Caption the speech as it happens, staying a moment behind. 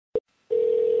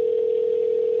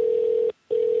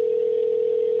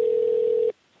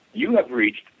You have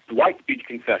reached Dwight Beach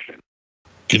Confession.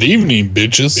 Good evening,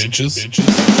 bitches. Bitches.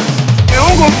 Hey,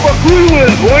 I'm gonna fuck who you is,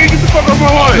 boy. Get the fuck out of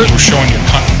my life. We're showing your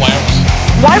cunt flaps.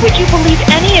 Why would you believe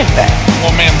any of that?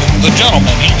 Well, ma'am, the gentleman,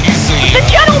 he's the... The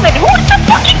gentleman? Who is the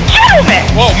fucking gentleman?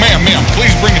 Well, ma'am,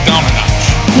 please bring it down a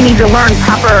notch. You need to learn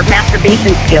proper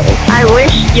masturbation skills. I wish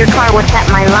your car was at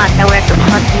my lot. I would have to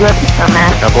fuck you up,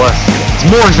 dumbass. God bless. It's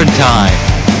morphin' time.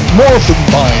 Lawsuit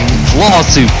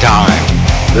time.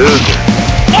 Loser.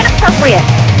 Inappropriate.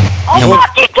 I'll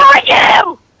fucking kill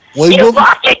you! Well, You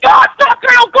fucking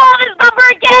cocksucker! I'll call this number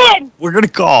again! We're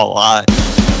gonna call a lot.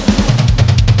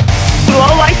 You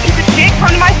low life piece of shit,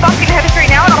 come to my fucking head right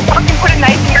now and I'll fucking put a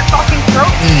knife in your fucking throat.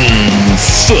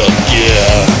 Fuck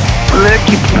yeah. Look,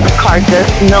 you piece of carcass.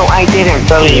 No, I didn't.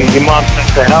 Your mom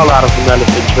sent the hell out of some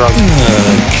elephant drunk.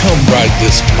 Come ride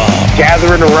this mom.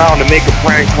 Gathering around to make a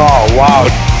prank call. Wow.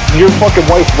 Your fucking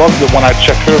wife loves it when I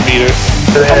check her meter.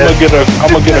 I'm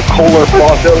gonna get a Kohler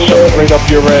faucet and shove it right up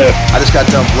your ass. I just got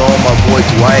done blowing my boy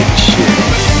Dwight and shit.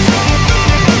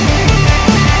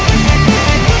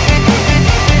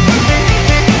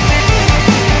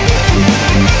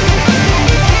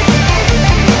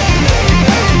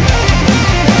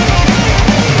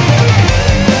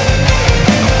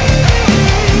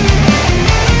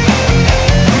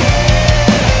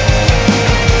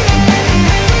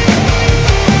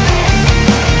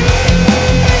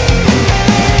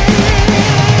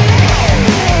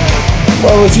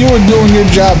 Well, if you were doing your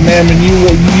job, ma'am, and you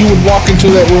would walk into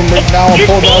that room right now and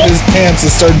pull down his pants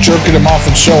and start jerking him off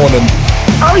and showing him.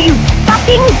 Oh, you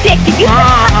fucking dick! Did you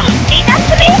just say that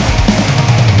to me?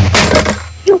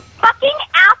 You fucking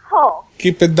asshole!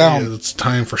 Keep it down. Yeah, it's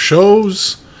time for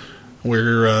shows.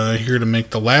 We're here to make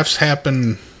the laughs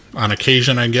happen on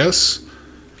occasion, I guess.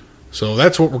 So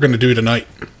that's what we're going to do tonight.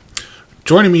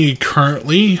 Joining me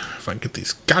currently, if I can get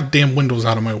these goddamn windows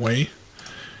out of my way,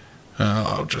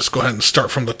 I'll just go ahead and start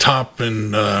from the top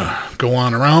and go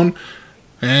on around.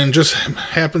 And just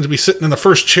happens to be sitting in the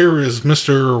first chair is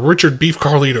Mr. Richard Beef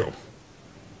Carlito.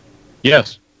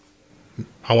 Yes.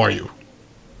 How are you?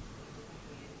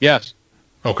 Yes.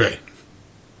 Okay.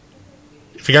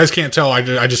 If you guys can't tell,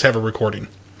 I just have a recording.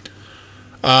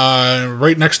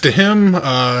 Right next to him,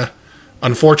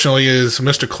 unfortunately, is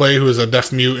Mr. Clay, who is a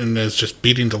deaf mute and is just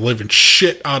beating the living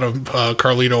shit out of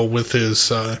Carlito with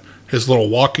his little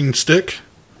walking stick.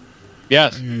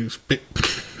 Yes.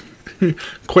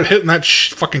 Quit hitting that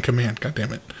fucking command. God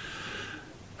damn it.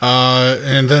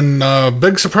 And then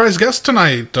big surprise guest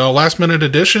tonight, last minute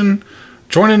edition.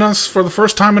 Joining us for the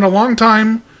first time in a long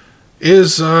time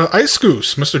is Ice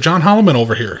Goose, Mr. John Holloman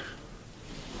over here.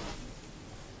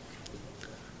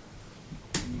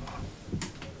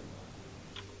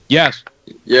 Yes.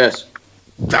 Yes.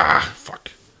 Ah,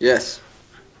 fuck. Yes.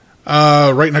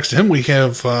 Right next to him we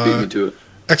have Beat me to it.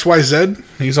 XYZ.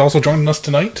 He's also joining us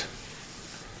tonight.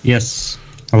 Yes.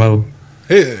 Hello.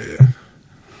 Hey.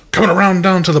 Coming around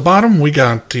down to the bottom, we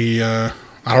got the, I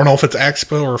don't know if it's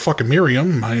Axpa or fucking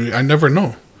Miriam. I never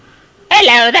know.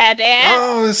 Hello there, dear.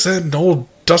 Oh, it's that old,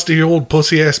 dusty old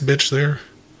pussy-ass bitch there.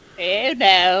 Oh,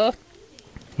 no.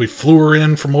 We flew her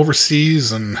in from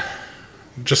overseas, and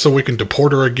just so we can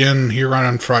deport her again here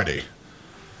on Friday.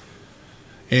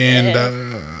 And,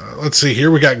 let's see,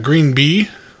 here we got Green Bee.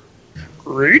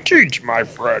 Greetings, my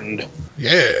friend.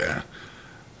 Yeah.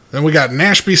 Then we got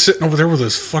Nashby sitting over there with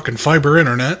his fucking fiber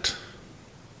internet.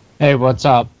 Hey, what's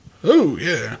up? Oh,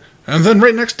 yeah. And then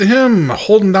right next to him,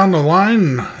 holding down the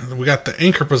line, we got the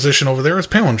anchor position over there is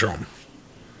Palindrome.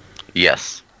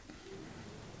 Yes.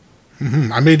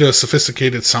 I made a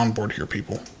sophisticated soundboard here,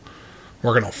 people.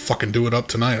 We're gonna fucking do it up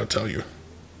tonight, I'll tell you.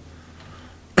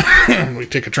 We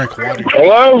take a drink of water.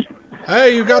 Hello?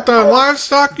 Hey, you got the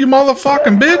livestock, you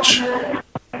motherfucking bitch?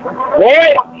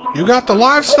 What? You got the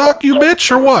livestock, you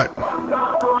bitch, or what?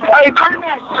 Hey, turn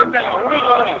that shit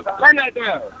down. Turn that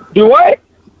down. Do what?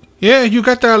 Yeah, you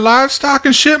got that livestock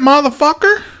and shit,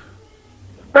 motherfucker?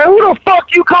 Man, who the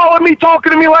fuck you calling me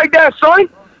talking to me like that, son?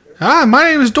 Ah, my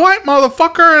name is Dwight,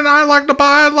 motherfucker, and I like to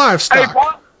buy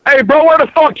livestock. Hey, bro, where the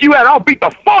fuck you at? I'll beat the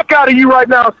fuck out of you right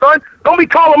now, son. Don't be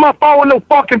calling my phone with no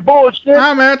fucking bullshit.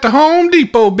 I'm at the Home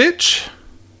Depot, bitch.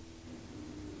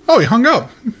 Oh, he hung up.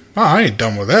 Oh, I ain't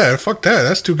done with that. Fuck that.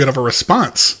 That's too good of a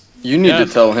response. You need to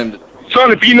tell him to...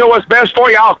 Son, if you know what's best for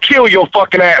you, I'll kill your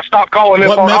fucking ass. Stop calling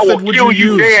this phone. I will kill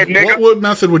you dead, nigga. What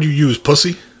method would you use,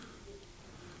 pussy?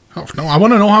 Oh, no, I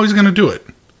want to know how he's going to do it.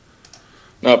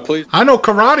 No, please. I know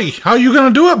karate. How you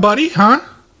going to do it, buddy, huh?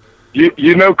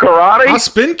 You know karate? I'll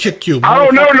spin kick you. I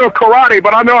don't know no karate,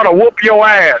 but I know how to whoop your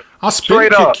ass. I'll spin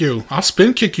kick you. I'll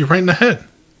spin kick you right in the head.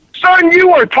 Son,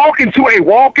 you are talking to a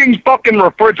walking fucking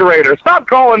refrigerator. Stop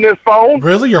calling this phone.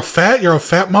 Really? You're fat? You're a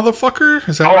fat motherfucker?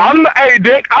 Is that Oh, right? hey,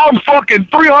 Dick, I'm fucking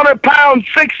 300 pounds,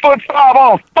 6'5".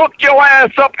 I'll fuck your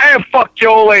ass up and fuck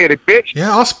your lady, bitch.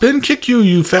 Yeah, I'll spin kick you,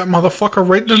 you fat motherfucker,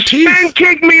 right in the teeth. Spin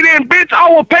kick me then, bitch. I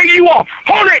will pay you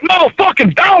 $100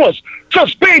 motherfucking dollars to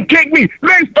spin kick me.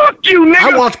 Man, fuck you,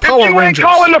 nigga. I watch Power if you Rangers.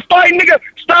 Ain't calling the fight, nigga.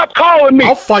 Stop calling me.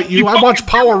 I'll fight you. I watch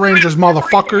Power Rangers,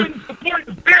 motherfucker.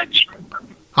 Bitch.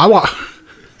 I watch.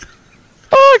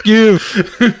 Fuck you.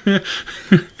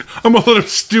 I'm gonna let him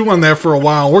stew on that for a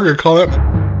while. We're gonna call that. Be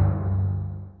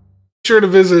sure to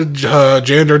visit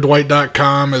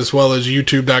janitordwight.com as well as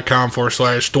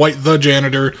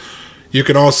youtube.com/DwightTheJanitor. You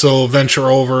can also venture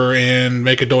over and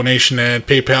make a donation at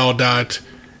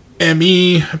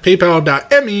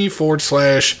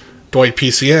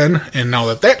paypal.me/DwightPCN. And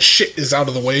now that shit is out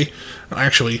of the way,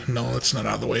 actually, no, it's not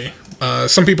out of the way.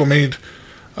 Some people made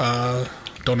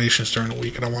donations during the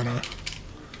week, and I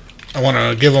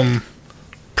wanna give them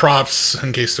props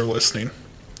in case they're listening.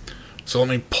 So let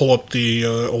me pull up the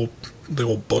old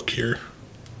book here.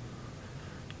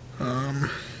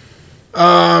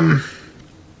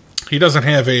 He doesn't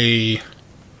have a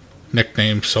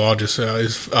nickname, so I'll just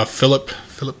Philip.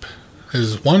 Philip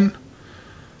is one.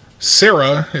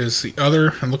 Sarah is the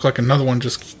other, and looked like another one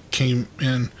just came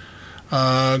in.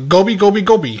 Gobi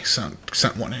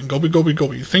sent one in. Gobi.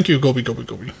 Thank you, Gobi.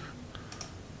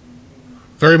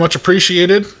 Very much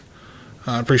appreciated.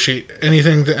 Appreciate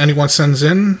anything that anyone sends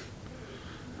in.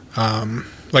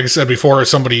 Like I said before, I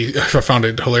found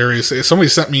it hilarious. Somebody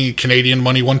sent me Canadian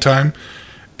money one time,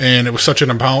 and it was such an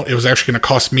amount, it was actually going to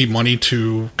cost me money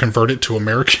to convert it to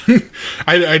American.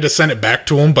 I had to send it back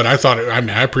to him, but I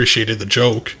appreciated the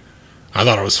joke. I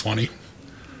thought it was funny.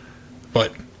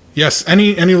 But yes,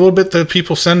 any little bit that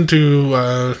people send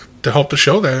to help the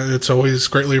show, that it's always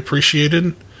greatly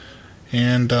appreciated.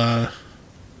 And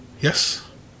yes,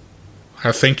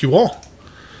 I thank you all.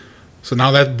 So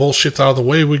now that bullshit's out of the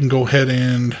way, we can go ahead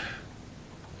and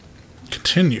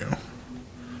continue.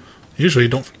 Usually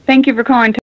don't. Thank you for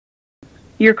calling.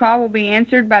 Your call will be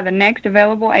answered by the next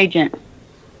available agent.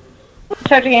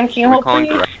 Can you hold,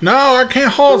 please? No, I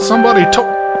can't hold. Somebody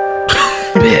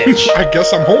Bitch. I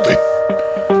guess I'm holding.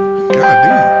 God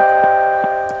damn.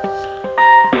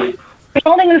 You're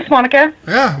holding this, Monica.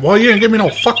 Yeah, well, you didn't give me no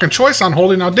fucking choice on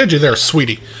holding, now did you there,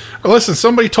 sweetie? Listen,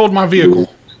 somebody told my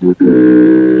vehicle.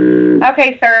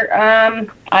 Okay, sir.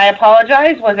 I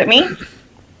apologize. Was it me?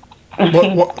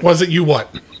 What was it? You what?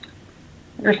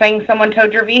 You're saying someone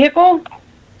towed your vehicle?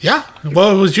 Yeah.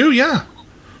 Well, it was you. Yeah.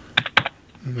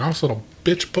 And also, the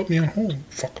bitch put me on hold.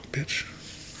 Fucking bitch.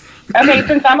 Okay,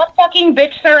 since I'm a fucking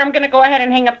bitch, sir, I'm gonna go ahead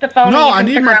and hang up the phone. No, I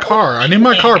need my car. I need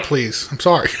my car, please. I'm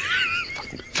sorry.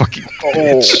 Fucking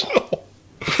bitch.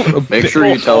 Make sure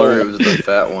you tell her it was the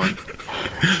fat one.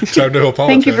 Time to apologize.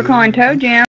 Thank you for calling Toe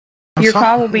Jam. Your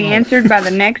call will be answered by the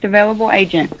next available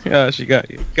agent. Yeah, she got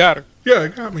you. Got her. Yeah,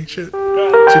 it got me. Shit.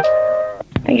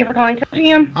 Thank you for calling Toe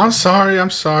Jam. I'm sorry. I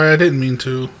didn't mean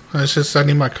to. It's just I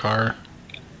need my car.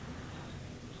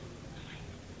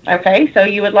 Okay, so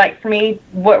you would like for me...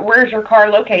 Where's your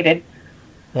car located?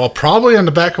 Well, probably on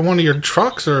the back of one of your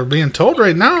trucks are being towed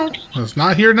right now. It's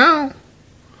not here now.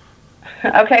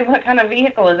 Okay, what kind of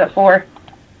vehicle is it for?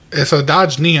 It's a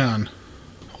Dodge Neon.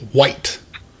 White.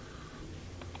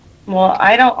 Well,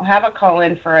 I don't have a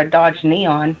call-in for a Dodge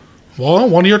Neon. Well,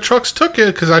 one of your trucks took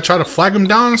it because I tried to flag him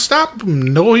down and stop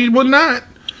him. No, he would not.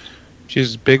 She's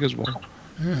as big as one.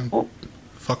 Yeah.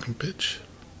 Fucking bitch.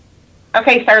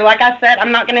 Okay, sir, like I said,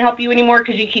 I'm not going to help you anymore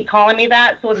because you keep calling me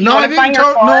that. So if you want to find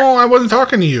your car... No, I wasn't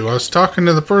talking to you. I was talking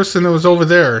to the person that was over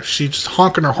there. She's just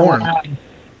honking her horn.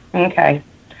 Okay.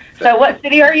 So what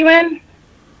city are you in?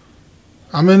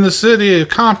 I'm in the city of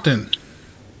Compton.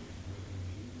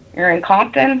 You're in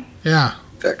Compton? Yeah.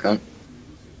 Fat cunt.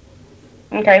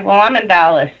 Okay, well, I'm in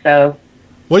Dallas, so...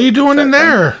 What are you doing in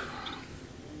there?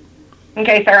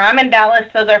 Okay, sir, I'm in Dallas,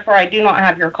 so therefore I do not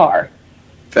have your car.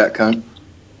 Fat cunt.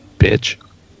 Bitch.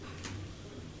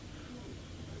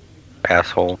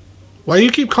 Asshole. Why you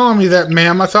keep calling me that,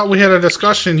 ma'am? I thought we had a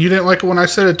discussion. You didn't like it when I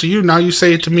said it to you. Now you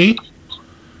say it to me?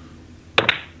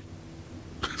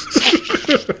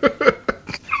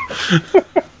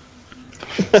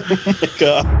 Oh my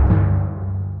God.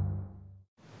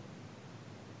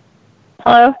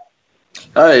 Hello?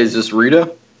 Hi, is this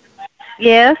Rita?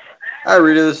 Yes? Hi,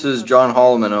 Rita. This is John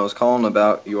Holloman. I was calling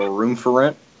about your room for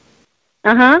rent.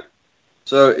 Uh-huh.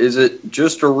 So, is it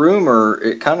just a room, or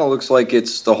it kind of looks like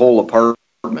it's the whole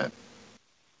apartment?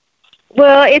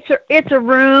 Well, it's a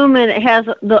room, and it has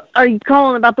the... Are you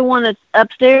calling about the one that's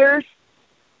upstairs?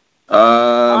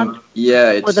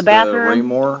 Yeah, it's with a bathroom?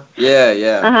 Raymore. Yeah.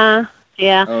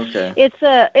 Yeah. Okay. It's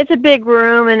a big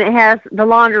room, and it has the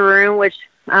laundry room, which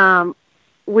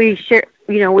we share.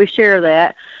 We share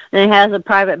that, and it has a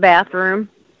private bathroom.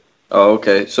 Oh,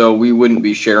 okay. So we wouldn't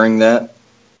be sharing that?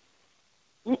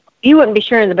 You wouldn't be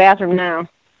sharing the bathroom now.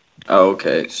 Oh,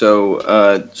 okay. So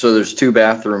there's 2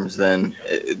 bathrooms then.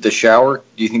 The shower,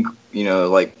 do you think,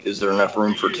 is there enough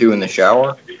room for 2 in the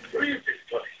shower?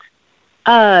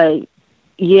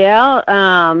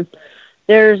 Yeah.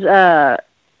 There's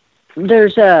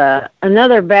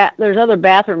other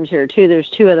bathrooms here too. There's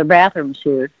 2 other bathrooms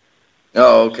here.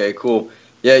 Oh, okay, cool.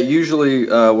 Yeah, usually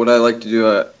what I like to do,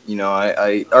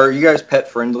 are you guys pet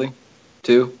friendly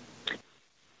too?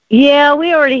 Yeah, we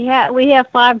have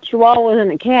 5 chihuahuas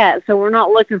and a cat, so we're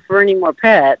not looking for any more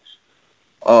pets.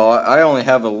 Oh, I only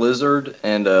have a lizard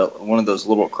and one of those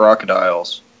little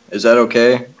crocodiles. Is that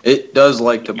okay? It does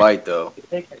like to bite though.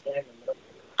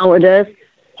 Oh, it does?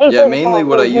 Yeah, mainly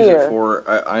what I use it for,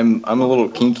 I'm a little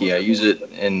kinky. I use it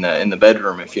in the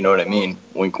bedroom, if you know what I mean.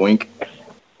 Wink, wink.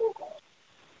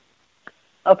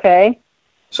 Okay.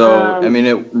 So,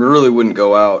 it really wouldn't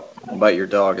go out and bite your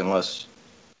dog unless,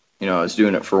 I was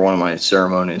doing it for one of my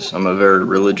ceremonies. I'm a very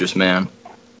religious man.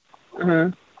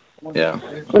 Yeah.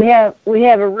 We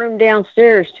have a room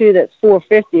downstairs too that's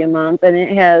 $450 a month, and it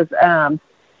has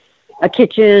a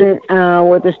kitchen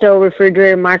with a stove,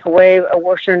 refrigerator, microwave, a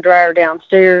washer and dryer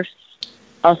downstairs.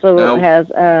 Also, it has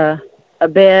a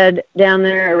bed down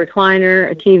there, a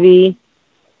recliner, a TV.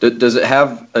 Does it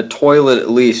have a toilet at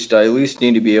least? I at least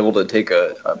need to be able to take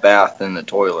a bath in the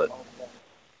toilet.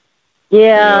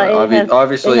 Yeah.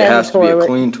 Obviously, it has to be a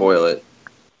clean toilet.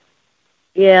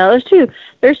 Yeah, there's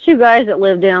two guys that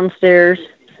live downstairs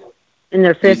in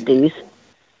their 50s.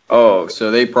 Oh,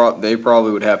 so they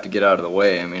probably would have to get out of the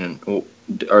way.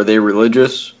 Are they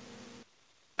religious?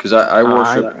 Because I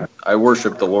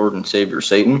worship the Lord and Savior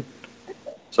Satan,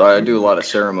 so I do a lot of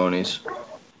ceremonies.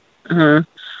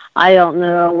 I don't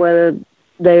know whether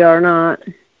they are not.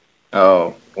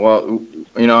 Oh, well,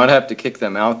 I'd have to kick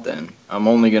them out then. I'm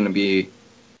only going to be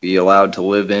allowed to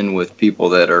live in with people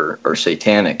that are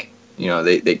satanic.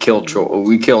 They kill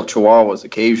we kill chihuahuas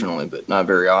occasionally, but not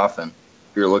very often.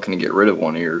 If you're looking to get rid of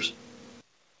one of yours.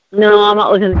 No, I'm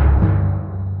not looking.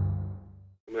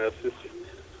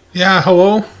 Yeah,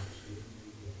 hello?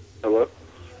 Hello?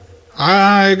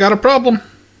 I got a problem.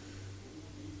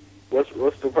 What's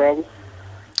the problem?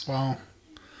 Well,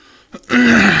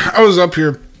 I was up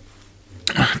here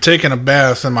taking a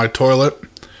bath in my toilet,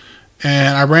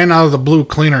 and I ran out of the blue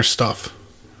cleaner stuff.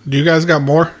 Do you guys got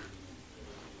more?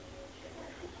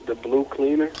 The blue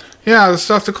cleaner? Yeah, the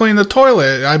stuff to clean the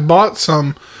toilet. I bought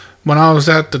some when I was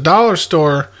at the dollar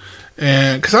store,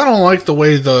 and because I don't like the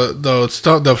way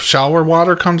the shower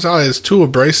water comes out. It's too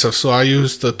abrasive, so I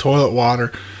use the toilet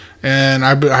water. And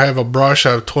I have a brush,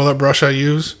 I have a toilet brush I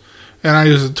use, and I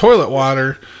use the toilet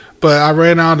water. But I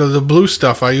ran out of the blue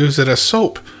stuff. I use it as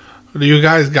soap. Do you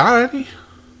guys got any?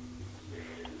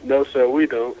 No, sir, we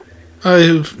don't.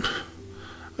 You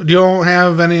don't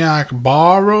have any I can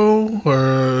borrow,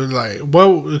 or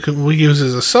what can we use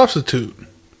as a substitute?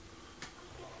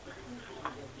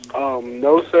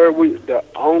 No, sir. The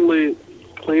only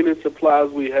cleaning supplies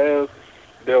we have,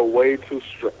 they're way too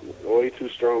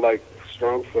strong, like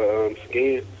strong for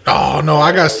skin. Oh no,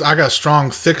 I got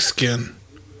strong, thick skin.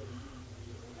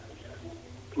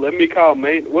 Let me call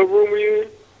main. What room are you in?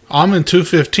 I'm in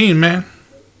 215, man.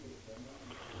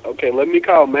 Okay, let me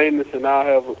call maintenance, and I'll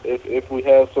have if we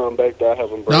have some back there, I'll have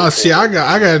them. No, see, I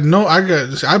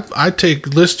take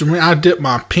Listerine. I dip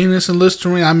my penis in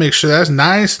Listerine. I make sure that's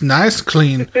nice,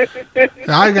 clean.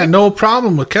 I got no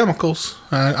problem with chemicals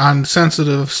on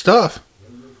sensitive stuff.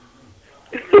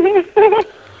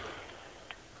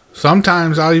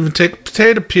 Sometimes I'll even take a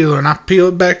potato peeler and I peel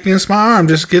it back against my arm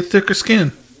just to get thicker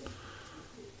skin.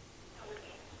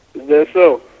 Is that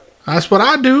so? That's what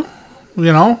I do.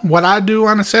 What I do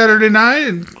on a Saturday night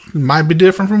it might be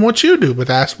different from what you do, but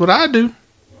that's what I do.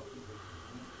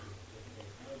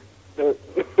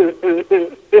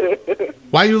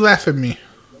 Why you laughing at me?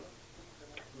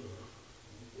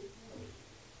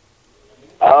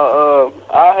 I'll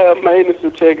have maintenance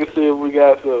to check and see if we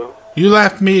got some. You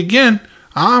laugh at me again,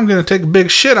 I'm going to take a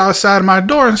big shit outside of my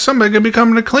door and somebody going to be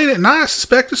coming to clean it, and I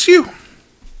suspect it's you.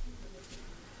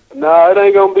 Nah, it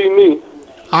ain't going to be me.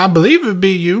 I believe it'd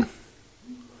be you.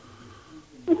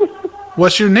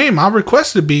 What's your name? I'll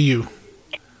request it be you.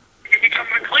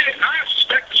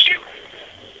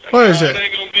 What is it?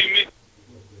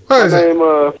 What is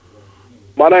it?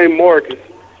 My name Marcus.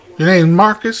 Your name's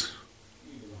Marcus?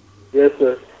 Yes,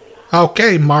 sir.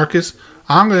 Okay, Marcus.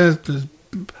 I'm going to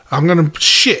I'm gonna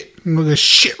shit. I'm gonna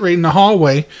shit right in the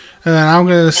hallway, and then I'm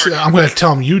gonna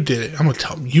tell him you did it. I'm gonna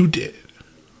tell him you did it.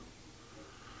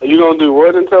 Are you gonna do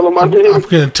what and tell him I did it? I'm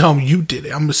gonna tell him you did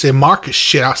it. I'm gonna say Marcus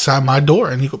shit outside my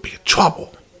door, and you're gonna be in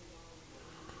trouble.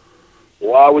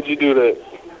 Why would you do that?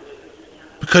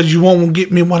 Because you won't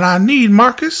get me what I need,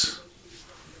 Marcus.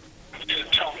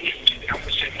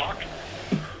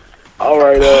 All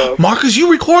right, Marcus,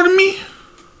 you recording me?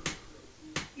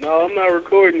 No, I'm not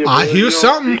recording you. I hear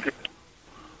something. Speaker.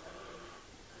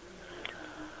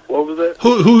 What was that?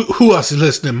 Who else is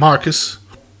listening, Marcus?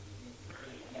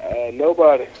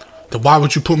 Nobody. Then why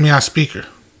would you put me on speaker?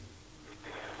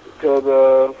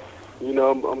 Because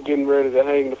I'm getting ready to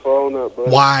hang the phone up. But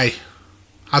Why?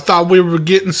 I thought we were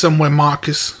getting somewhere,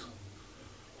 Marcus.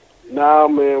 Nah,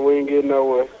 man, we ain't getting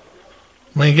nowhere.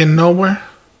 We ain't getting nowhere?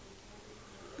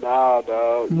 Nah,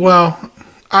 dog. Well,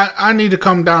 I need to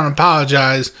come down and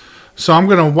apologize. So I'm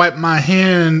gonna wipe my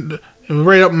hand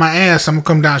right up my ass. I'm gonna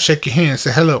come down and shake your hand and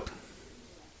say hello.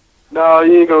 No,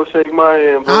 you ain't gonna shake my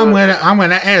hand, bro. I'm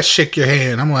gonna ass shake your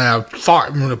hand. I'm gonna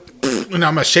fart and I'm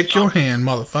gonna shake your hand,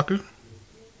 motherfucker.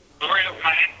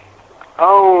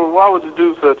 Oh, why would you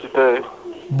do such a thing?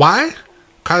 Why?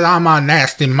 Cause I'm a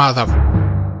nasty mother.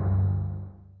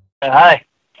 Hi.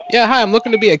 Yeah, hi. I'm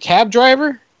looking to be a cab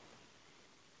driver.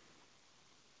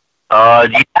 Do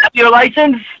you have your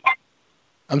license?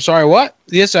 I'm sorry, what?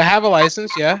 Yes, I have a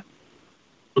license, yeah.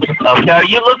 Okay, are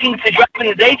you looking to drive in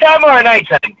the daytime or at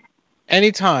nighttime?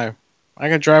 Anytime. I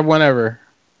can drive whenever.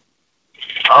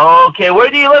 Okay, where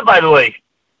do you live, by the way?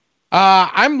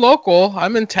 I'm local.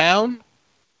 I'm in town.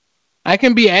 I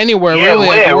can be anywhere, Yeah, really.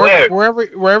 where?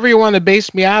 Wherever you want to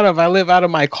base me out of. I live out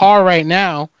of my car right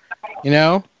now, you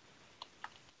know?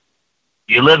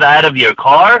 You live out of your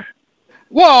car?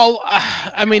 Well,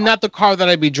 I mean, not the car that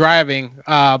I'd be driving,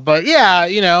 but yeah,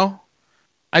 you know,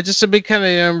 I just have been kind of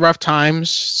in rough times,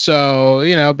 so,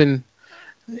 you know, but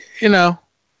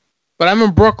I'm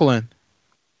in Brooklyn.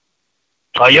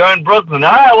 Oh, you're in Brooklyn.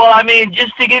 All right, well, I mean,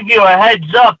 just to give you a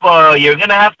heads up, you're going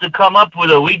to have to come up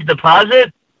with a week's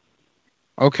deposit.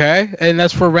 Okay, and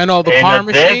that's for rental the car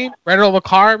machine? Rental the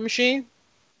car machine?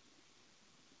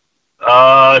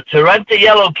 To rent the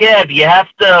yellow cab, you have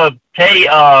to pay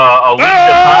a week's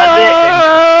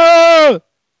deposit.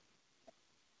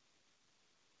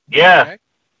 Yeah.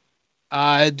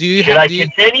 Okay. Should I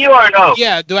continue or no?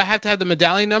 Yeah, do I have to have the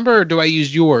medallion number or do I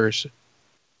use yours?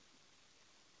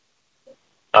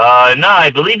 No,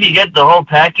 I believe you get the whole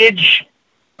package.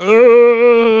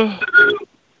 Okay.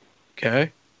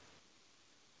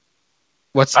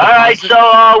 What's all right?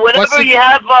 So whenever you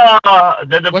have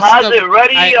the deposit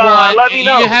ready, let me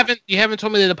know. You haven't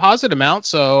told me the deposit amount,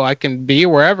 so I can be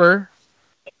wherever.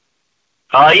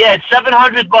 Yeah, it's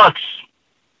 $700.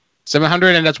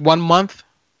 $700, and that's 1 month.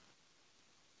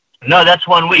 No, that's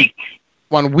 1 week.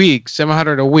 1 week,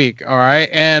 $700 a week. All right.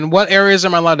 And what areas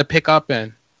am I allowed to pick up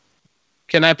in?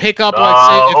 Can I pick up? Let's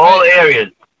say, all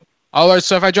areas. All right.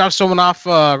 So if I drop someone off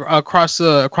across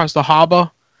the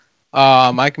harbor,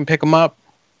 I can pick them up.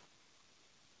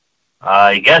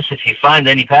 I guess if you find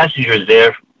any passengers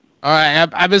there. All right,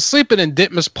 I've been sleeping in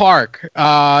Ditmas Park.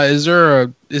 Is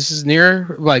this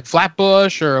near like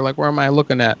Flatbush or like where am I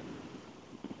looking at?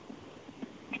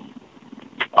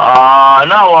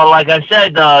 No, well, like I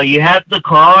said, you have the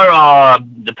car.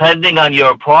 Depending on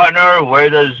your partner,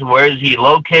 where is he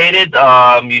located?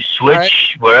 You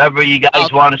switch wherever you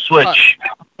guys want to switch.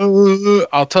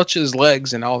 I'll touch his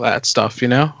legs and all that stuff. You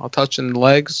know, I'll touch his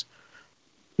legs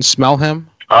and smell him.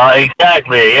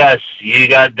 Exactly. Yes, you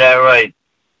got that right.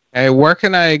 Hey, where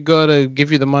can I go to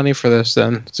give you the money for this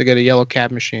then to get a yellow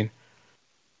cab machine?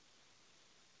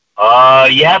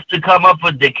 You have to come up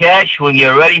with the cash. When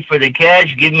you're ready for the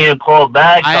cash, give me a call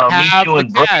back. I'll meet you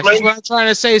in Brooklyn. That's what I'm trying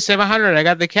to say. $700. I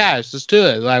got the cash. Let's do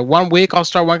it. Like 1 week, when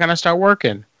can I start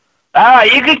working?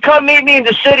 You could come meet me in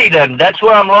the city then. That's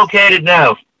where I'm located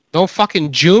now. Don't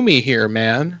fucking Jew me here,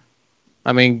 man.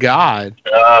 I mean, God.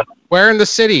 Where in the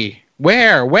city?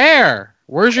 Where?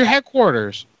 Where's your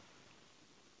headquarters?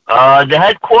 The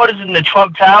headquarters in the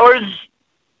Trump Towers.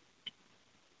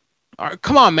 All right,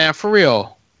 come on, man, for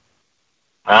real.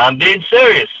 I'm being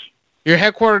serious. You're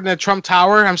headquartered in the Trump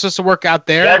Tower? I'm supposed to work out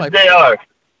there? Yes, they are.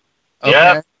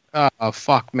 Okay. Yeah. Oh,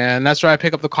 fuck, man. That's where I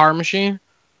pick up the car machine?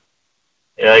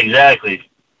 Yeah, exactly.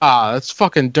 That's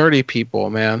fucking dirty people,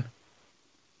 man.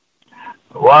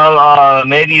 Well,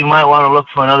 maybe you might want to look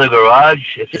for another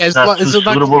garage if it's not too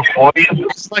suitable for you.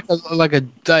 It's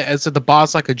is it the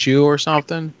boss like a Jew or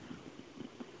something?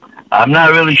 I'm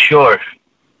not really sure.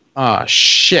 Oh,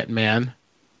 shit, man.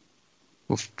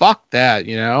 Well, fuck that,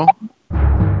 you know?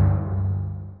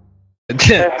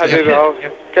 Yeah,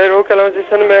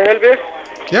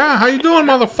 how you doing,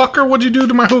 motherfucker? What'd you do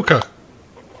to my hookah?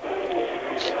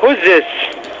 Who's this?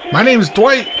 My name's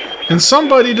Dwight, and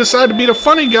somebody decided to be the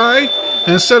funny guy,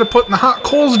 and instead of putting the hot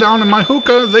coals down in my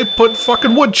hookah, they put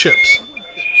fucking wood chips.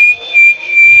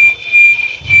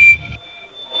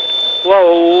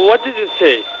 Well, what did you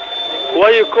say? Why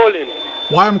are you calling?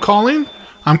 Why I'm calling?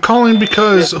 I'm calling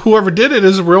because whoever did it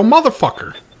is a real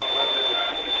motherfucker.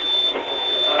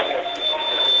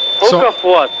 Hookah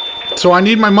for what? So I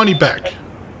need my money back.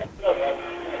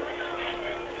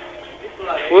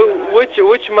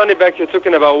 Which money back you're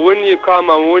talking about? When you come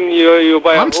and when you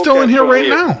buy? I'm still in here right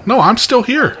now. No, I'm still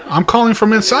here. I'm calling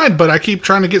from inside, but I keep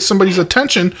trying to get somebody's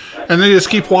attention, and they just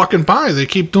keep walking by. They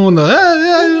keep doing the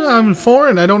I'm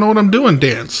foreign. I don't know what I'm doing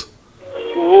dance.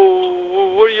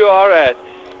 Where you are at?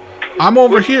 I'm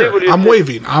over here. I'm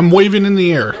waving. I'm waving in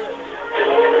the air.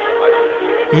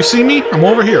 You see me? I'm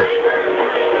over here.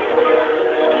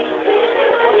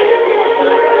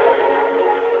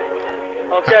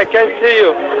 Okay, I can't see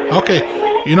you. Okay,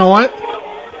 you know what?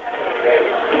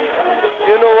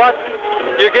 You know what?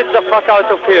 You get the fuck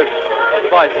out of here.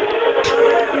 Bye.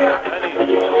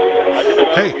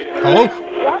 Hey, hello?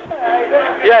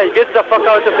 Yeah, get the fuck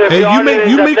out of here. Hey,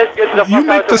 you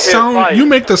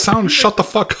make the sound. Shut the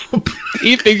fuck up.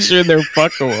 He thinks you're there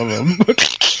fucking with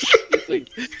him.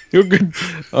 You're good.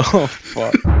 Oh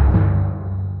fuck.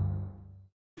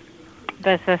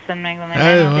 This is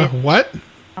Megalomania. Hey, what?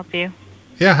 Help you?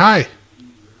 Yeah, hi.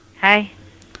 Hi.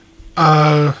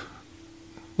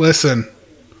 Listen.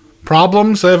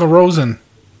 Problems have arisen.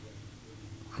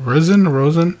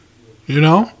 Arisen? You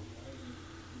know?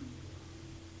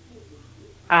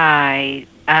 I'm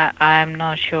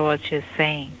not sure what you're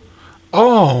saying.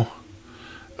 Oh.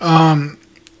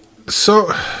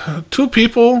 So, two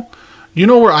people. You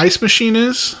know where Ice Machine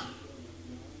is?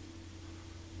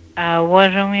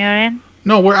 What room you're in?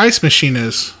 No, where Ice Machine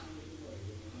is.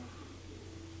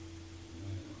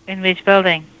 In which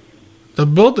building? The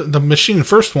machine,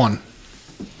 first one.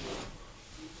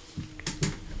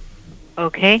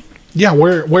 Okay. Yeah,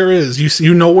 where is?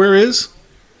 You know where is?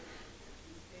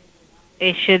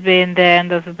 It should be in the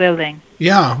end of the building.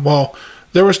 Yeah, well,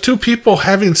 there was two people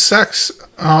having sex.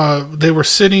 They were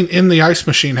sitting in the ice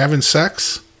machine having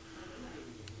sex.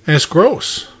 And it's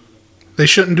gross. They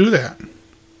shouldn't do that.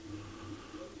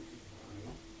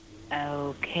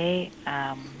 Okay.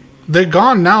 They're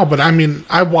gone now, but I mean,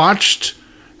 I watched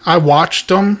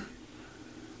them,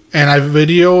 and I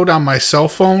videoed on my cell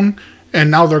phone, and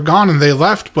now they're gone and they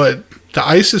left, but the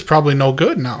ice is probably no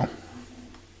good now.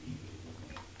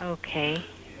 Okay.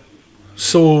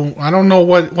 So, I don't know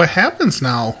what happens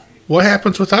now. What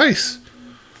happens with ice?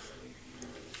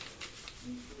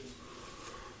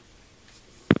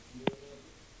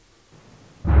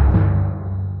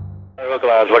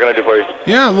 What can I do for you?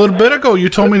 Yeah, a little bit ago you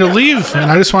told me to leave,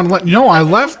 and I just want to let you know I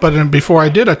left, but before I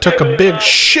did, I took a big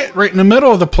shit right in the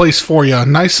middle of the place for you.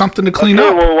 Nice something to clean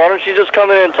up. Well, why don't you just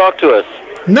come in and talk to us?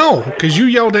 No, because you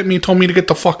yelled at me and told me to get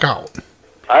the fuck out.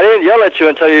 I didn't yell at you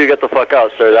and tell you to get the fuck out,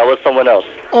 sir. That was someone else.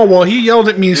 Oh, well, he yelled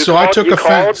at me, so I took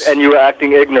offense. You called and you were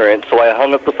acting ignorant, so I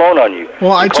hung up the phone on you.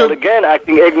 Well, I called again,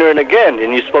 acting ignorant again,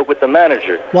 and you spoke with the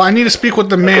manager. Well, I need to speak with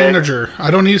the manager.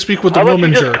 I don't need to speak with the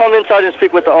woman. How about you just come inside and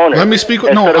speak with the owner? Let me speak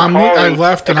with... No, I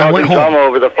left and I went home.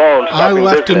 Over the phone, I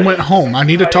left and went home. I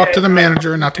need to talk to the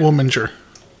manager, not the womanger.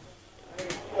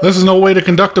 This is no way to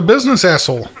conduct a business,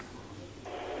 asshole.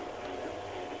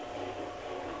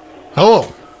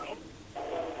 Hello.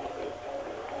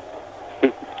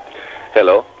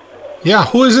 Hello? Yeah,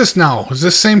 who is this now? Is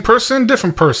this same person?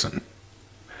 Different person?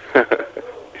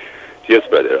 Yes,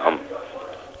 brother.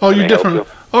 Oh, you're different.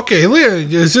 Okay, Leah,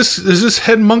 is this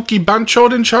head monkey Bancho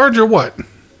in charge or what?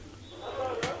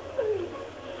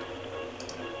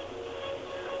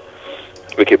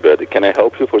 Okay, brother. Can I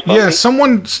help you for something? Yeah,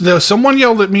 someone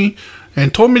yelled at me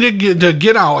and told me to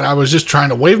get out. I was just trying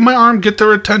to wave my arm, get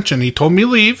their attention. He told me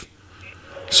leave.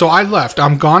 So I left.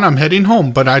 I'm gone. I'm heading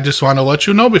home. But I just want to let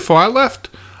you know before I left,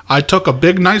 I took a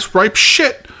big, nice, ripe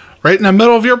shit right in the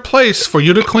middle of your place for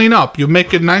you to clean up. You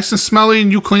make it nice and smelly and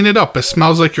you clean it up. It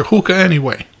smells like your hookah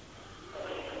anyway.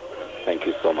 Thank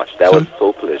you so much. That was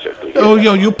so pleasure to hear. Oh,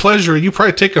 you pleasure. You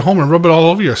probably take it home and rub it all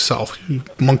over yourself. You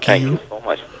monkey. Thank you so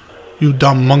much. You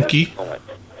dumb monkey. So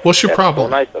What's your problem?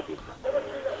 So nice of you.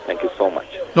 Thank you so much.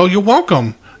 No, you're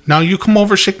welcome. Now you come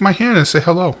over, shake my hand, and say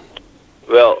hello.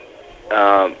 Well,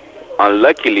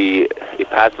 unluckily, it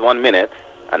passed 1 minute,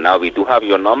 and now we do have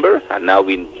your number, and now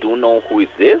we do know who is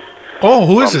this. Oh,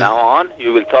 who is it? From now on,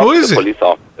 you will talk to the police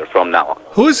officer from now on.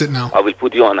 Who is it now? I will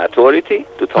put you on authority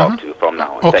to talk to you from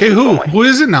now on. Okay, who? Who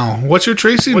is it now? What's your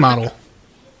Tracy model?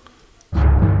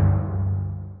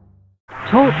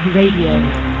 Talk Radio.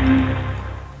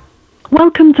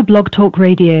 Welcome to Blog Talk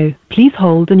Radio. Please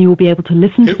hold and you will be able to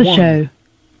listen to the show.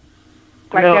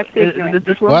 Like that's ignorant.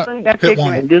 That's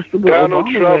ignorant. Donald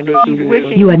Trump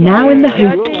is You are now in the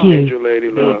host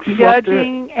queue. He's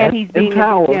judging and he's being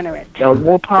degenerate. That was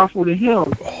more powerful than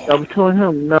him. I was telling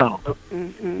him, no.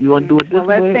 You want to do it this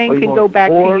way? Well, that thing can go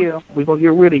back to you. We're going to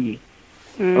get rid of you.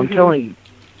 I'm telling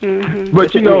you.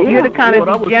 But you know, you're the kind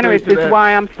of degenerate that's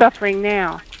why I'm suffering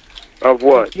now. Of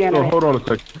what? Oh, hold on a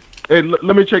second. Hey,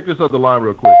 let me check this other line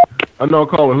real quick. Unknown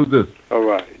caller, who's this? All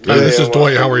right. This is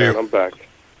Dwight. How are you? I'm back.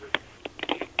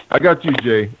 I got you,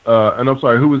 Jay. And I'm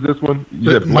sorry, who was this one? You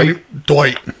said Blake?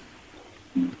 Dwight.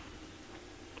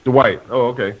 Dwight. Oh,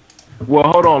 okay. Well,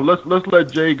 hold on. Let's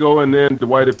let Jay go, and then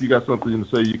Dwight, if you got something to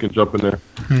say, you can jump in there.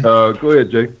 Go ahead,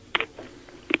 Jay.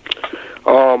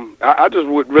 I just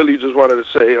wanted to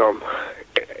say,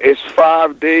 it's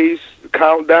 5 days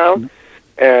countdown,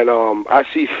 and I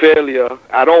see failure.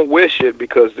 I don't wish it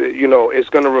because it's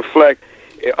going to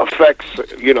affects.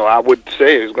 I would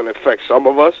say it's going to affect some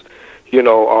of us.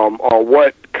 On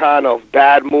what kind of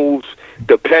bad moves,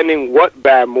 depending what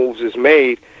bad moves is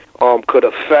made, could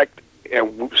affect,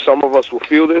 and some of us will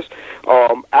feel this.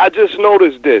 I just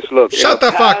noticed this. Look. Shut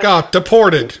the fuck up.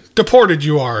 Deported. Deported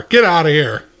you are. Get out of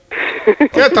here.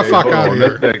 Get the fuck out of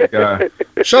here. That guy.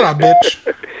 Shut up, bitch.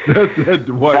 That's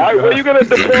Dwight. Where you going to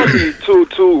deport me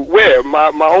to where? My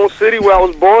own city where I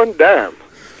was born? Damn.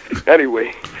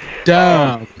 Anyway.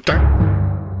 Damn.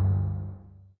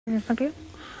 Okay.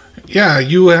 Yeah,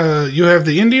 you have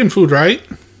the Indian food, right?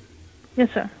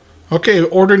 Yes, sir. Okay,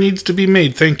 order needs to be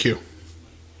made. Thank you.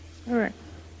 All right.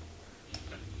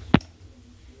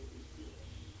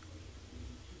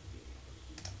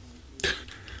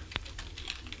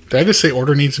 Did I just say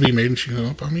order needs to be made and she hung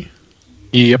up on me?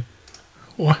 Yep.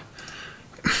 What?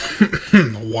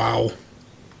 Wow.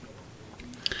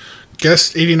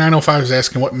 Guest 8905 is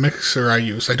asking what mixer I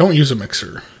use. I don't use a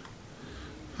mixer.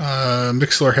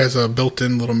 Mixler has a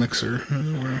built-in little mixer.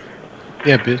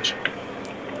 Yeah, bitch.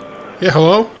 Yeah,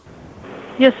 hello?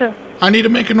 Yes, sir. I need to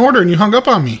make an order and you hung up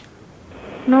on me.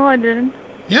 No, I didn't.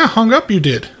 Yeah, hung up you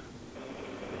did.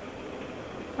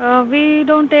 We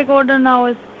don't take order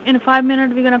now. In 5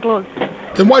 minutes, we're gonna close.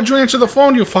 Then why'd you answer the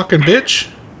phone, you fucking bitch?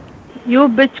 You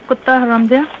bitch kutta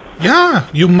haramdiya. Yeah,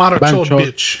 you marachod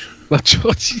bitch.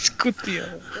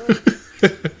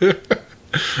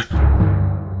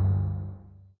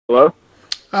 Hello?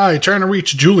 Hi, trying to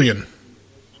reach Julian.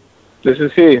 This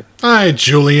is he. Hi,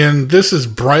 Julian. This is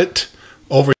Brett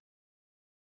over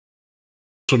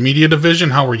Social Media Division.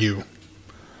 How are you?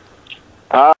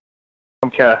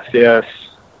 Comcast, yes.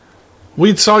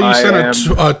 We saw you sent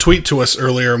a tweet to us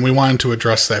earlier, and we wanted to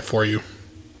address that for you.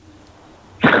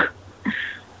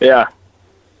 Yeah.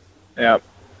 Yeah.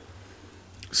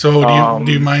 So,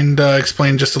 do you mind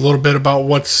explaining just a little bit about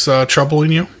what's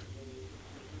troubling you?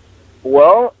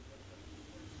 Well,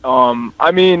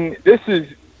 I mean, this is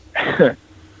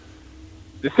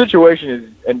the situation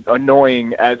is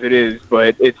annoying as it is,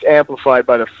 but it's amplified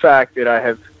by the fact that I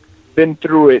have been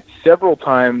through it several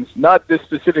times. Not this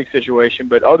specific situation,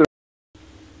 but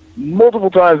multiple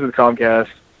times with Comcast,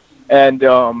 and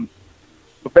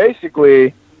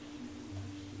basically,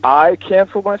 I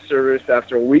canceled my service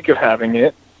after a week of having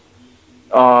it.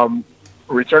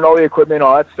 Returned all the equipment,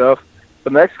 all that stuff. For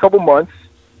the next couple months,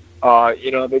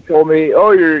 they told me,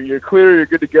 "Oh, you're clear, you're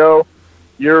good to go.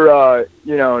 You're,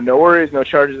 no worries, no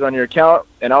charges on your account."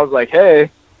 And I was like,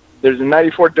 "Hey, there's a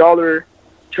 $94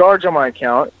 charge on my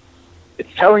account.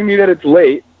 It's telling me that it's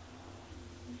late.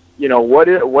 What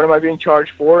am I being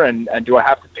charged for, and do I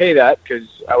have to pay that? Because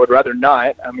I would rather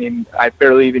not. I mean, I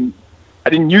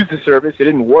didn't use the service. It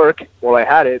didn't work while I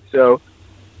had it. So,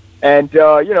 and,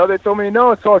 they told me,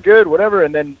 no, it's all good, whatever.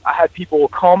 And then I had people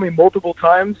call me multiple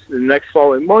times in the next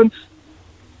following months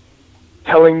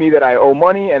telling me that I owe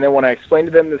money. And then when I explained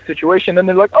to them the situation, then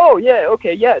they're like, oh, yeah,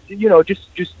 okay, yeah.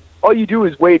 Just all you do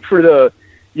is wait for the,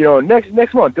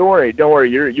 next month. Don't worry.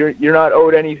 You're not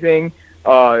owed anything.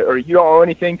 Or you don't owe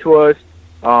anything to us.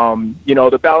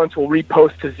 The balance will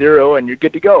repost to zero and you're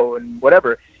good to go and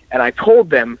whatever. And I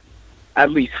told them at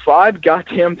least 5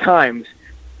 goddamn times,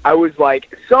 I was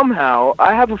like, somehow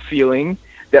I have a feeling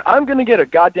that I'm going to get a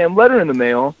goddamn letter in the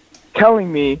mail telling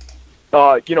me,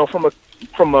 from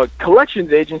a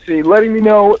collections agency letting me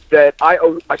know that I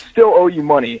still owe you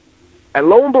money. And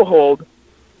lo and behold,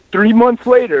 3 months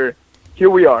later, here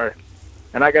we are.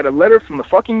 And I got a letter from the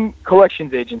fucking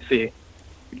collections agency.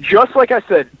 Just like I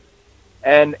said.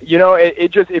 And,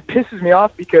 it pisses me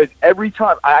off because every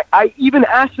time, I even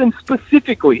asked them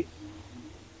specifically,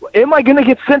 am I going to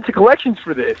get sent to collections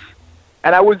for this?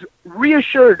 And I was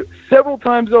reassured several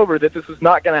times over that this was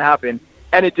not going to happen,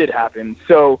 and it did happen.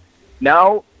 So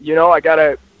now, I got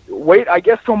to wait, I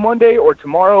guess, till Monday or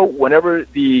tomorrow, whenever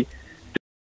the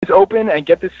is open, and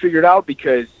get this figured out,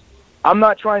 because I'm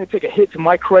not trying to take a hit to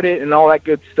my credit and all that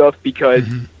good stuff, because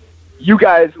you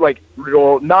guys,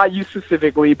 well, not you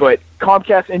specifically, but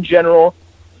Comcast in general,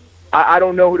 I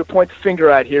don't know who to point the finger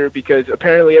at here, because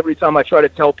apparently every time I try to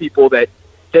tell people that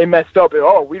they messed up,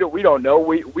 we don't know,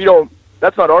 we don't,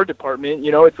 that's not our department,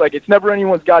 it's like it's never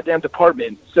anyone's goddamn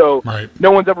department, so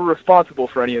no one's ever responsible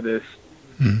for any of this.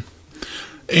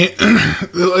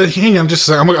 Hang on just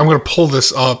a second. I'm going to pull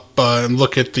this up and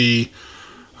look at the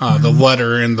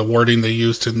letter and the wording they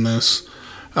used in this.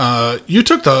 You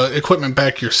took the equipment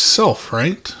back yourself,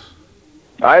 right?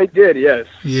 I did, yes.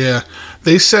 Yeah.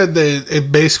 They said that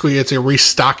it's a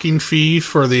restocking fee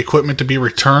for the equipment to be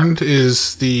returned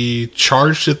is the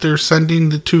charge that they're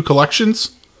sending to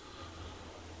collections.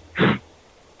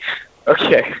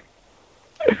 Okay.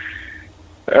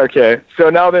 Okay. So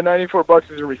now the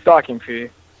 $94 is a restocking fee.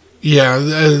 Yeah,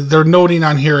 they're noting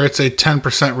on here it's a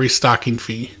 10% restocking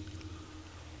fee.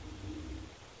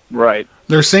 Right.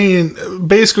 They're saying,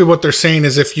 basically what they're saying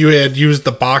is if you had used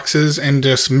the boxes and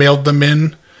just mailed them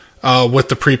in with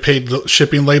the prepaid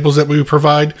shipping labels that we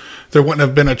provide, there wouldn't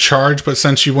have been a charge. But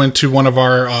since you went to one of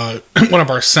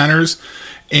our centers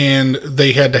and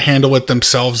they had to handle it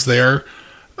themselves there,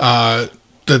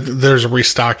 there's a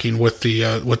restocking with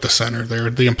the center there.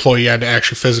 The employee had to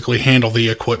actually physically handle the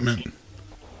equipment.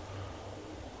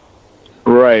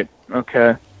 Right.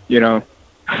 Okay.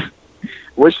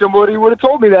 Wish somebody would have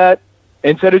told me that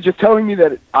instead of just telling me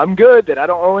that I'm good, that I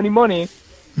don't owe any money.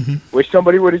 Wish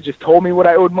somebody would have just told me what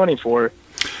I owed money for.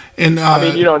 And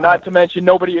I mean, not to mention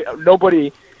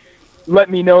nobody let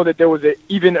me know that there was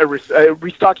even a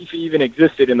restocking fee even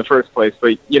existed in the first place.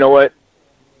 But you know what?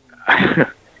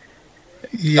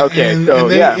 Yeah, okay,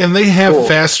 and they have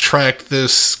fast-tracked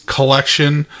this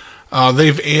collection.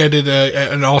 They've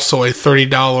added also a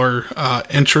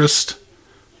 $30 interest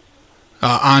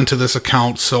onto this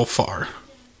account so far.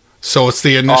 So it's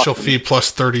the initial fee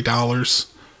plus $30.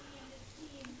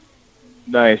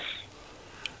 Nice.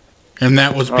 And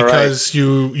that was because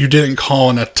you didn't call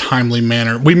in a timely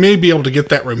manner. We may be able to get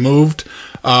that removed,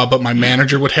 but my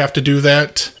manager would have to do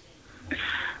that.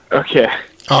 Okay.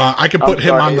 I can put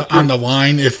him on the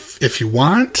line if you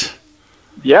want.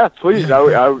 Yeah, please.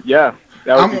 Yeah.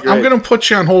 That would be great. I'm going to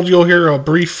put you on hold. You'll hear a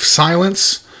brief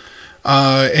silence,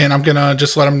 and I'm going to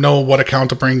just let him know what account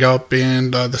to bring up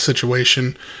and the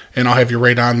situation, and I'll have you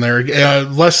right on there.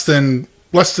 Less than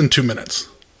 2 minutes.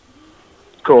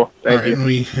 Cool. Thank All right, you. and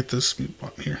we hit this mute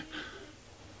button here.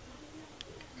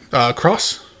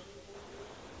 Cross?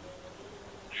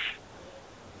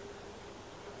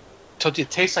 Told you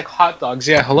it tastes like hot dogs.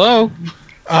 Yeah, hello?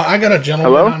 I got a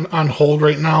gentleman on hold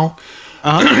right now.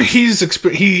 He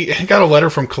got a letter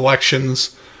from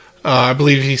collections. I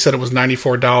believe he said it was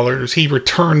 $94. He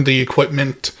returned the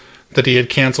equipment that he had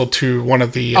canceled to one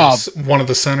of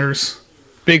the centers.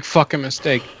 Big fucking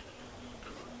mistake.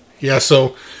 Yeah,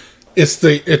 so it's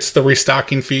the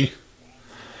restocking fee.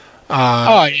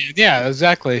 Yeah,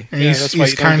 exactly. And yeah,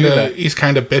 he's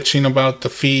kind of bitching about the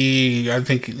fee. I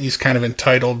think he's kind of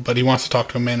entitled, but he wants to talk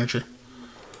to a manager.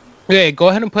 Yeah, go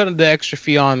ahead and put the extra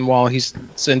fee on while he's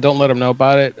and don't let him know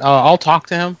about it. I'll talk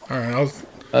to him. All right.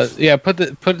 Put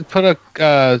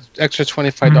a extra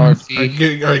 $25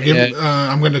 fee.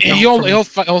 I'm going to.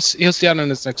 He'll see out on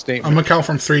his next statement. I'm going to count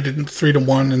from 3 to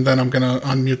 1, and then I'm going to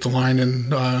unmute the line,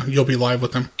 and you'll be live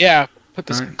with him. Yeah, put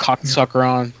this cocksucker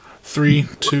on. 3,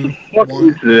 2, 1. What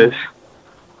is this?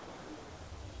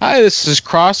 Hi, this is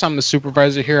Cross. I'm the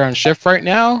supervisor here on shift right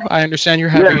now. I understand you're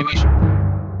having an issue.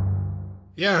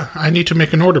 Yeah, I need to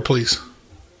make an order, please.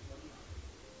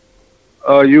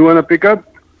 You want to pick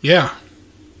up? Yeah.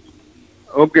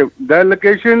 Okay, that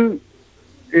location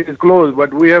is closed,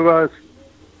 but we have a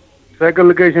second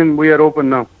location. We are open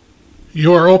now.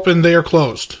 You are open, they are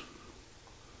closed.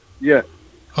 Yeah.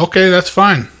 Okay, that's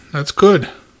fine. That's good.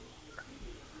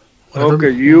 Okay,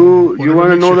 you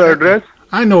want to know the address?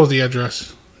 I know the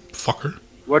address, fucker.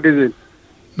 What is it?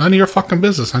 None of your fucking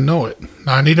business. I know it.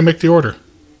 Now I need to make the order.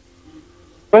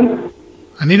 What?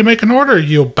 I need to make an order,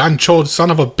 you bancho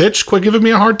son of a bitch. Quit giving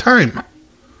me a hard time.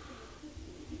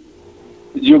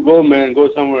 You go, man.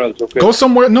 Go somewhere else, okay? Go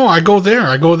somewhere. No, I go there.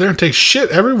 I go there and take shit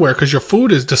everywhere because your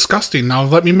food is disgusting. Now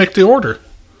let me make the order.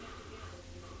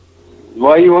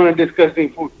 Why you want a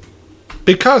disgusting food?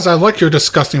 Because I like your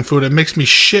disgusting food. It makes me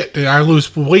shit. And I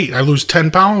lose weight. I lose 10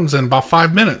 pounds in about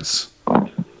 5 minutes.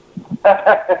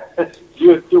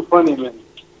 You're too funny, man.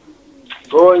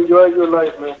 Go enjoy your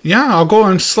life, man. Yeah, I'll go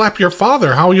and slap your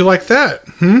father. How you like that?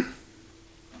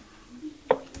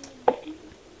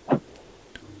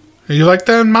 You like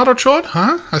that, Mato Chod?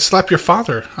 Huh? I slap your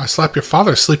father. I slap your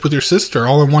father. Sleep with your sister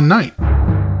all in one night.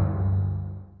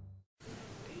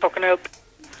 How can I help?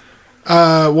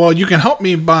 Well, you can help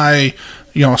me by,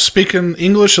 speaking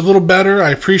English a little better.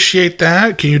 I appreciate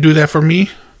that. Can you do that for me?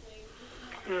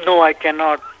 No, I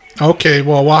cannot. Okay,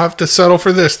 well, we'll have to settle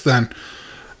for this then.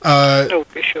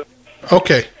 Okay, sure.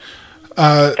 Okay.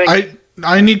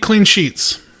 I need clean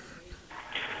sheets.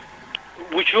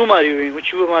 Which room are you in?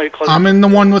 Which room are you calling? I'm in the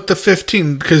one with the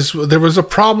 15 because there was a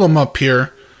problem up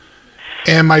here,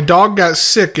 and my dog got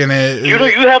sick and it. You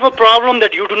have a problem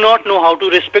that you do not know how to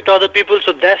respect other people,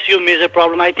 so that's your major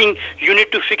problem. I think you need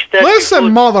to fix that. Listen,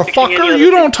 motherfucker,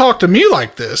 you don't talk to me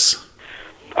like this.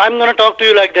 I'm gonna talk to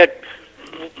you like that.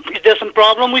 Is there some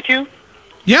problem with you?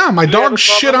 Yeah, my dog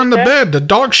shit on the bed. The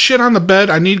dog shit on the bed.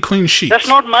 I need clean sheets. That's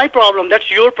not my problem. That's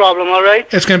your problem, all right?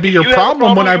 It's going to be your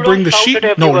problem when I bring the sheet.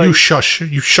 No, you shush.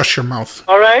 You shush your mouth.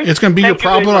 All right? It's going to be your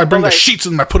problem when I bring the sheets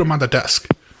and I put them on the desk.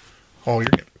 Oh, you're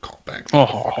getting a call back.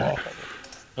 Oh.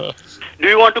 Do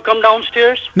you want to come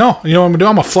downstairs? No, you know what I'm going to do?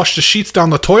 I'm going to flush the sheets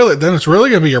down the toilet. Then it's really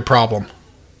going to be your problem.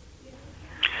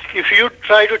 If you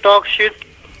try to talk shit,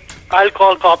 I'll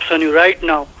call cops on you right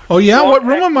now. Oh yeah, what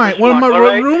room am I? What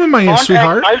room am I in,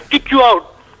 sweetheart? I'll kick you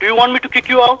out. Do you want me to kick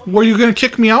you out? Where are you gonna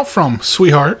kick me out from,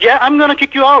 sweetheart? Yeah, I'm gonna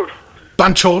kick you out.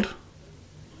 Banchod.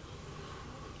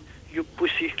 You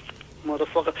pussy,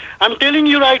 motherfucker! I'm telling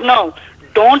you right now,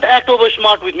 don't act over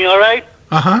smart with me, all right?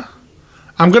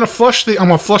 I'm gonna flush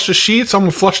the sheets. I'm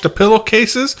gonna flush the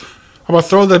pillowcases. I'm gonna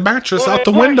throw the mattress out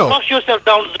the window. Flush yourself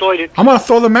down to the toilet. I'm gonna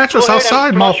throw the mattress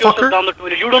outside, motherfucker. Down the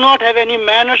toilet. You do not have any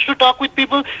manners to talk with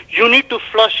people. You need to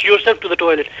flush yourself to the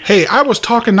toilet. Hey, I was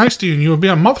talking nice to you, and you would be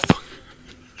a motherfucker.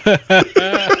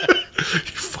 You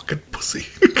fucking pussy.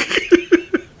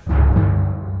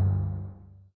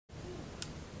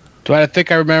 Do I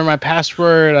think I remember my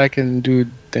password? I can do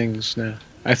things now.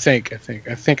 I think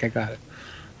I got it.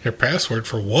 Your password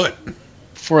for what?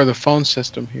 For the phone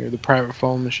system here, the private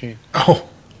phone machine. Oh.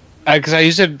 Because I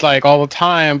use it like all the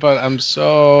time, but I'm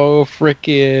so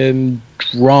freaking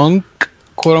drunk,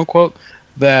 quote unquote,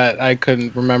 that I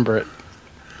couldn't remember it.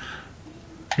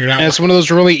 You're not. And it's one of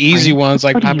those really easy ones,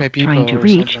 like Pepe People. Trying to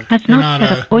reach has not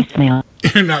set a voicemail.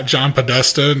 You're not John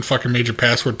Podesta and fucking made your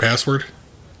password.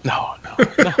 No.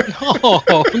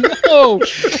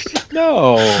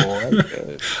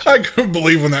 I couldn't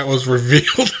believe when that was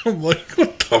revealed. I'm like,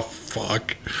 what the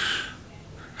fuck?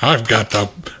 I've got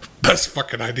the best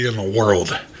fucking idea in the world.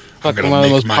 Fucking one of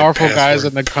the most powerful guys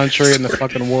in the country, in the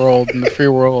fucking world, in the free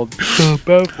world.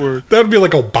 Password. That'd be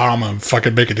like Obama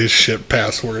fucking making his shit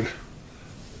password.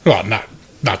 Well, not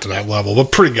to that level,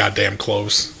 but pretty goddamn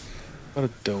close. What a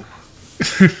dope.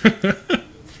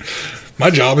 My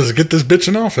job is to get this bitch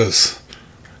in office.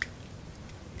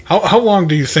 How long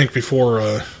do you think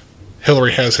before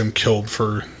Hillary has him killed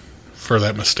for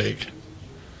that mistake?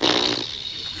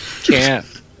 Can't.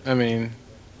 I mean,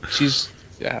 she's...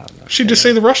 Yeah, she'd just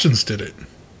say the Russians did it.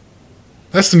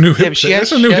 That's the new hip thing.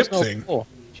 That's a new hip thing. Pull.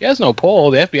 She has no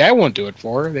pull. The FBI won't do it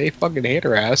for her. They fucking hate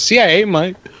her ass. CIA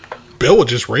might. Bill would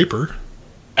just rape her.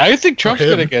 I think Trump's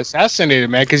gonna get assassinated,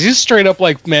 man, because he's straight up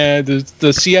like, man,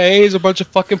 the CIA is a bunch of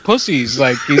fucking pussies.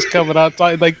 Like, he's coming out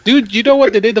like, dude, you know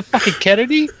what they did to fucking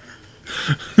Kennedy?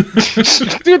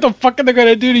 Dude, the fuck are they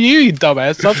gonna do to you, you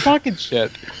dumbass? Stop talking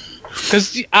shit.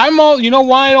 Because I'm all, you know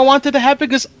why I don't want it to happen?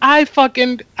 Because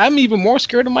I'm even more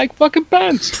scared of Mike fucking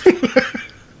Pence.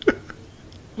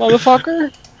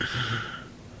 Motherfucker.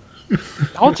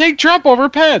 I'll take Trump over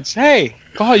Pence. Hey,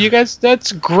 God, you guys,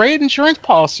 that's great insurance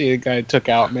policy the guy took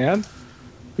out, man.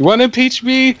 You want to impeach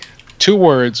me? 2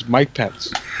 words, Mike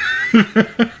Pence.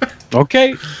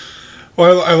 Okay.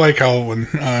 Well, I like how when...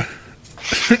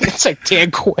 it's like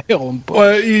Dan Quayle.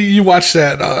 Well, you watch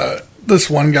that... this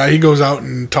one guy, he goes out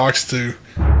and talks to...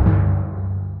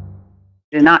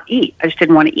 Did not eat. I just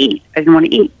didn't want to eat. I didn't want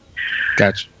to eat.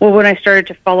 Gotcha. Well, when I started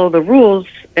to follow the rules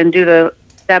and do the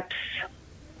steps,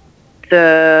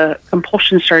 the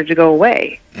compulsion started to go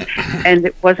away. And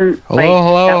it wasn't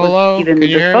hello. Even Can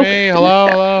you hear me?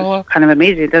 Hello. Kind of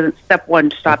amazing. It doesn't step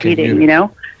 1, stop eating, you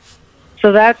know?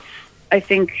 So that's, I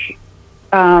think,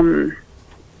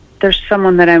 there's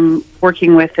someone that I'm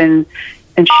working with, and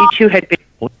she too had been...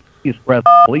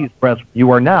 Please press.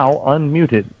 You are now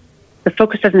unmuted. The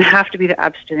focus doesn't have to be the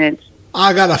abstinence.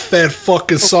 I got a fat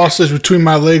fucking sausage between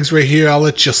my legs right here. I'll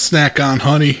let you snack on,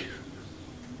 honey.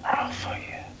 Oh, fuck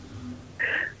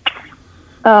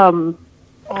yeah.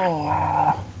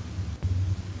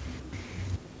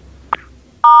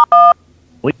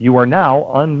 You are now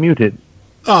unmuted.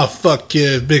 Oh, fuck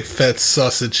yeah, big fat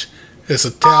sausage. It's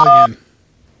Italian.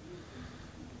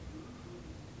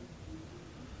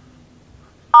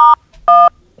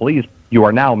 Please, you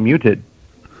are now muted.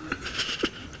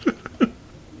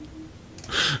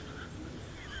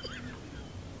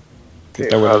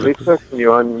 Lisa, can you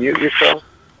unmute yourself?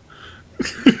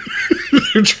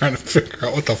 You're trying to figure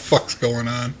out what the fuck's going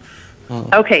on.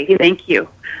 Okay, thank you.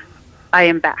 I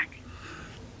am back.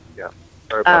 Yeah.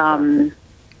 Sorry about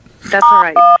That's all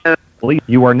right. So, Please,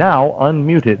 you are now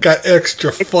unmuted. Got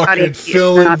extra fucking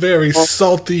filling, very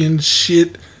salty and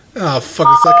shit. Ah, fuck,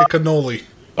 it's like a cannoli.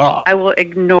 I will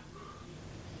ignore.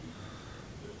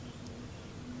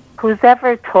 Who's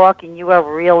ever talking? You are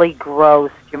really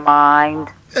gross. Do you mind?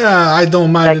 Yeah, I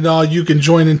don't mind at all. You can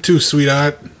join in too,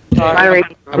 sweetheart. I'm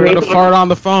gonna fart on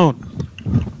the phone.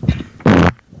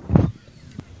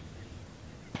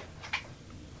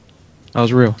 That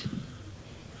was real.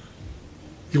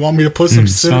 You want me to put some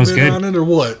sounds cinnamon good. on it or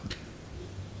what?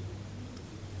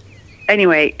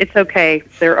 Anyway, it's okay.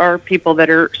 There are people that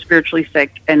are spiritually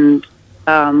sick, and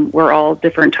we're all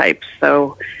different types.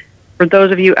 So, for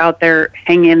those of you out there,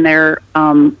 hang in there.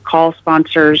 Call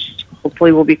sponsors.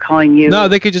 Hopefully, we'll be calling you. No,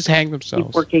 they could just hang themselves.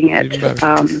 Keep working it. Even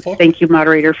better. Thank you,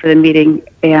 moderator, for the meeting.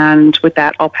 And with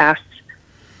that, I'll pass.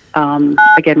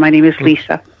 Again, my name is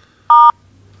Lisa.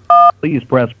 Please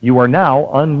press. You are now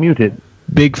unmuted.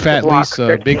 Big fat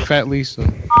Lisa. Big fat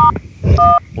Lisa.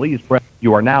 Please press.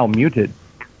 You are now muted.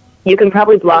 You can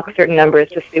probably block certain numbers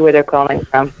to see where they're calling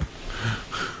from.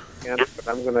 but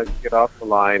I'm going to get off the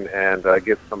line and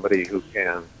get somebody who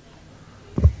can.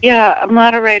 Yeah,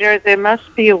 moderator, there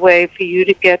must be a way for you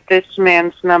to get this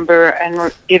man's number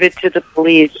and give it to the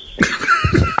police.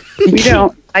 We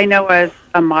don't. I know as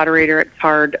a moderator, it's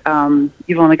hard.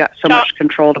 You've only got so much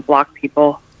control to block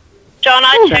people. John,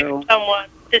 I checked someone.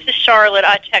 This is Charlotte.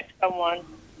 I checked someone.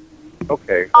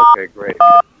 Okay, great.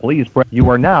 Please press. You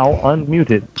are now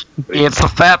unmuted. It's the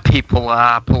fat people,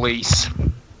 police.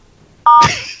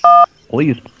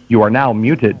 Please, you are now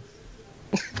muted.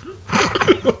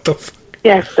 What the fuck?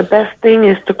 Yes, the best thing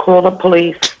is to call the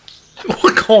police.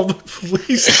 Call the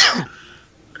police.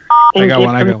 I got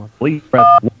one. Please press.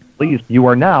 Please, you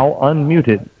are now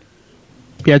unmuted.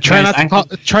 Yeah, try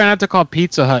not to call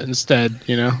Pizza Hut instead.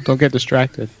 You know, don't get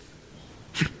distracted.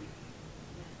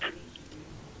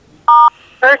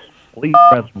 Please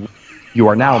press. You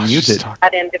are now muted.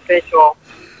 That individual.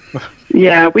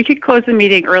 Yeah, we could close the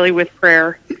meeting early with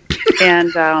prayer,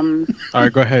 and All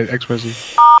right, go ahead,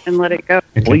 Ex-President. and let it go.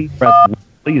 Please press.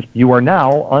 Please, you are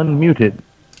now unmuted.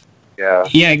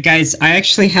 Yeah, guys, I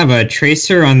actually have a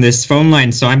tracer on this phone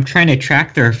line, so I'm trying to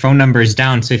track their phone numbers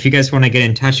down. So if you guys want to get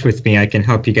in touch with me, I can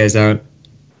help you guys out.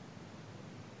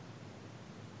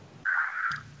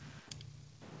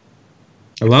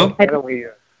 Hello? Why don't we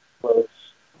close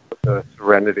with the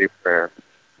Serenity Prayer?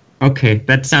 Okay,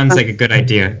 that sounds like a good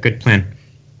idea. Good plan.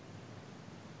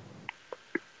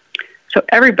 So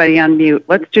everybody on mute.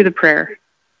 Let's do the prayer.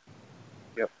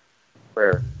 Yep.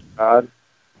 Prayer. God,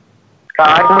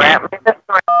 grant me the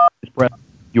Press.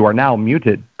 You are now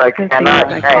muted. I cannot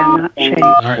change.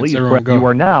 Please press. You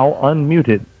are now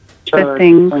unmuted. The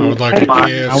things I would like a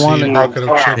KFC bucket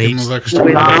of chicken with extra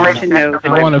meat.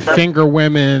 I want to finger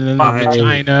women in the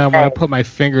vagina. I want to put my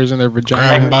fingers in their vagina.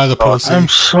 Grab 'em by the pussy. I'm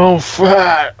so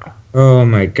fat. Oh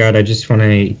my god, I just want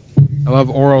to I love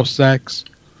oral sex.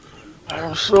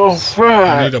 I'm so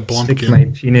fat. I need a stick my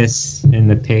penis in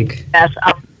the pig. Yes,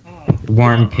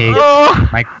 Warm pig.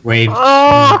 Microwave.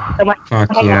 Fuck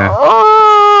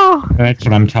yeah. That's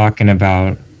what I'm talking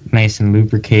about. Nice and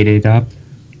lubricated up.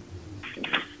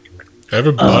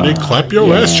 Everybody clap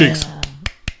your ass cheeks.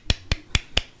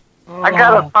 I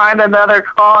gotta find another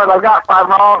card. I got my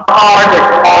wrong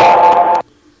card.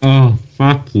 Oh,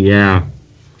 fuck yeah.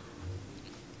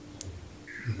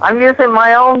 I'm using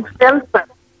my own sensor.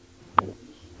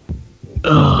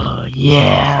 Oh,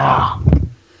 yeah.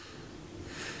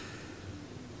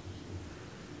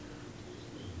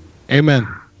 Amen.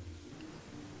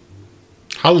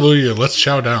 Hallelujah. Let's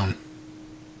chow down.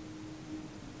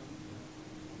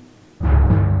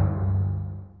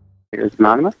 Is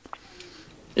anonymous?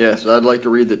 Yes, I'd like to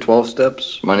read the 12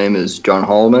 steps. My name is John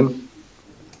Holloman.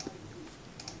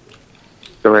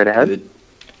 Go right ahead.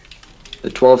 The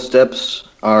 12 steps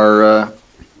are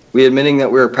we admitting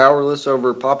that we're powerless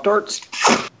over Pop-Tarts.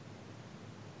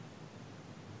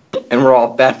 And we're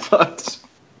all bad fucks.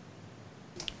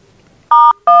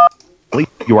 Please,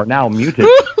 you are now muted.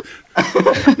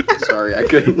 Sorry, I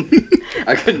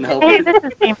couldn't help Hey, it. this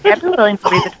is James. I'd be willing to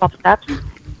read the 12 steps.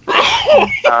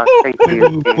 Thank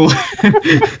you.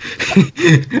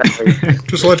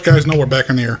 Just let guys know we're back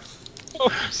in the air.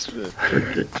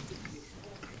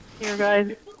 Here,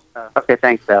 guys. Okay,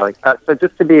 thanks, Sally. So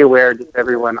just to be aware, just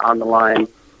everyone on the line,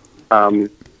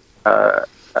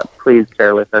 please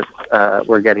bear with us.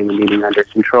 We're getting the meeting under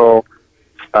control.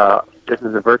 This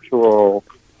is a virtual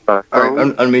phone. All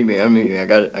right, unmute me. I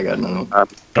got it. another one.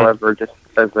 However, just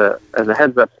as a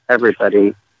heads up to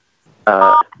everybody,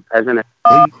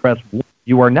 Please press 1.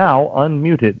 You are now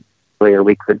unmuted. Earlier,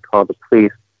 we could call the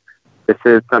police. This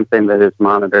is something that is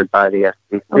monitored by the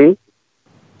SBC.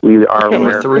 We are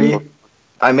aware.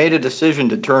 I made a decision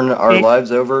to turn our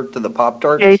lives over to the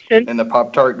Pop-Tarts and the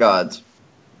Pop-Tart gods.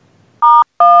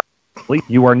 Please,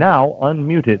 you are now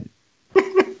unmuted.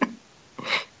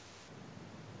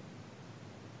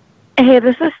 Hey,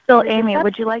 this is still Amy.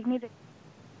 Would you like me to?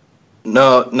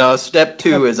 No. Step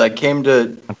 2 is I came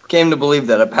to believe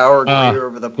that a power greater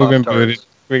over the Pop-Tarts.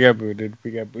 We got booted.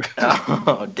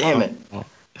 Oh, damn it!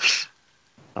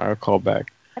 I'll call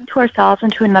back. To ourselves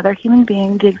and to another human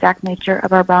being the exact nature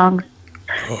of our wrongs.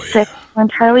 6. We're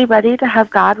entirely ready to have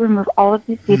God remove all of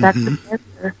these defects of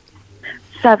character.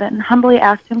 7. Humbly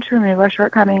ask Him to remove our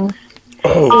shortcomings.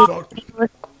 8.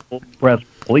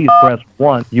 Please press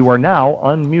 1. You are now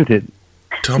unmuted.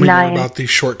 Tell me more about these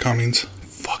shortcomings.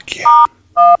 Fuck yeah.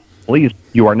 Please,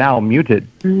 you are now muted.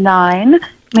 9.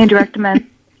 May direct amends to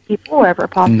people wherever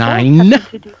possible. 9.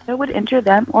 To do so would injure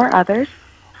them or others.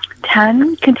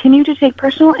 10. Continue to take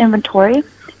personal inventory,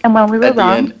 and when we were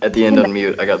wrong. At the end,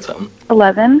 unmute. I got something.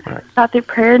 11. Sought through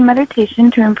prayer and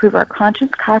meditation to improve our conscious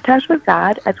contact with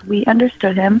God as we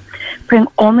understood Him, praying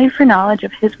only for knowledge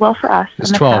of His will for us and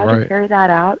the power to carry that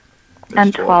out.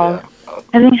 And 12.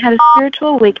 Having had a spiritual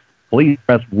awakening. Please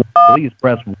press 1. Please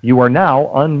press 1. You are now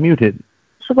unmuted.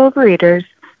 Overeaters,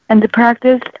 and to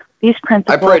practice these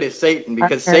principles. I pray to Satan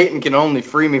because Satan can only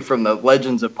free me from the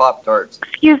legends of Pop-Tarts.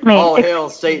 Excuse me. All hail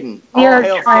Satan. All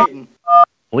hail Satan.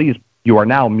 Please, you are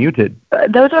now muted.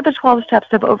 Those are the 12 steps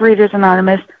of Overeaters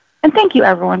Anonymous, and thank you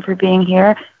everyone for being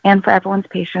here and for everyone's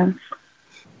patience.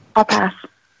 I'll pass.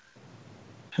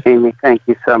 Amy, thank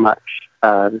you so much.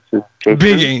 This is Jason,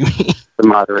 Big Amy, the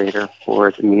moderator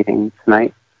for the meeting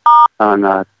tonight.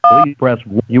 Please press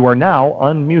 1. You are now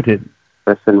unmuted.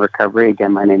 In recovery.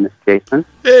 Again, my name is Jason.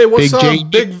 Hey, what's up,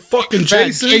 big fucking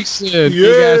Jason? Yeah,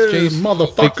 Jason.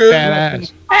 Motherfucker. Big fat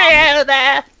ass. Hey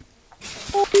there.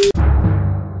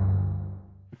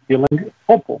 Feeling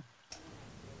hopeful.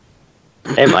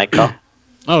 Hey, Michael.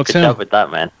 Oh, it's Good him. job with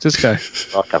that, man. It's this guy.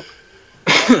 Welcome.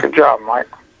 Good job, Mike.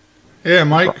 Yeah,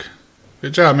 Mike.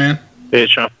 Good job, man. Hey,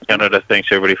 Sean. Canada. Thanks,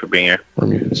 everybody, for being here. We're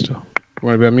muted still. You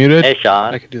want to be unmuted? Hey,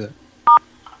 Sean. I can do that.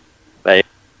 Bye.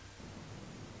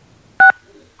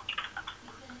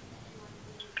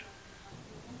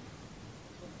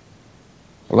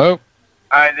 Hello?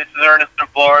 Hi, this is Ernest from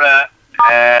Florida,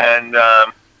 and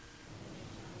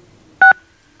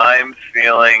I'm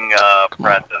feeling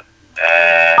oppressive,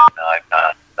 and I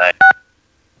passed. Thanks.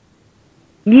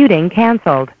 Muting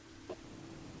canceled.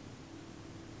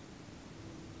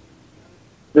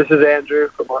 This is Andrew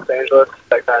from Los Angeles.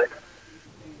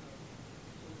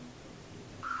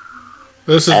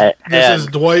 This is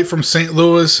Dwight from St.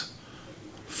 Louis.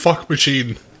 Fuck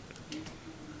machine.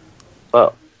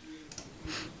 Well,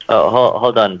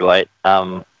 hold on, Dwight.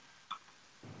 And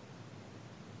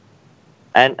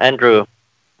Andrew.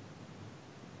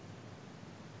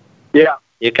 Yeah.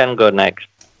 You can go next.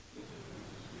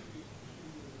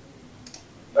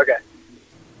 Okay.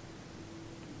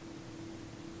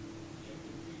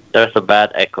 There's a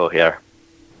bad echo here.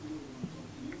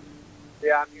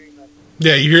 Yeah, I'm hearing that.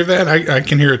 Yeah, you hear that? I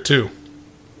can hear it too.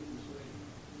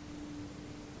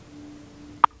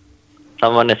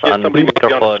 Someone is on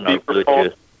microphone or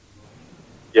Bluetooth.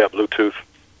 Yeah, Bluetooth.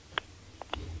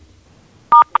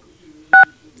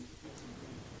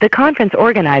 The conference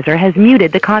organizer has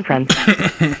muted the conference.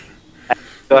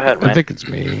 Go ahead, man. I think it's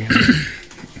me.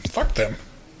 Fuck them.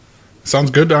 Sounds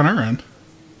good on our end.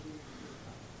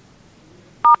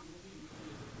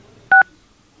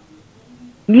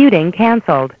 Muting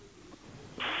canceled.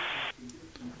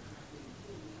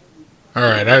 All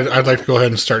right, I'd like to go ahead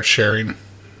and start sharing.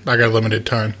 I got limited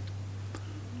time.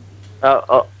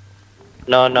 No,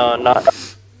 not.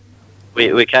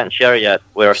 We can't share yet.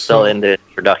 We're still in the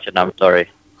introduction. I'm sorry.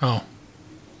 Oh.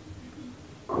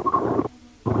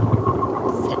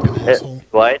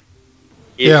 Dwight?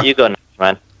 You go next,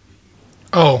 man.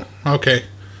 Oh, okay.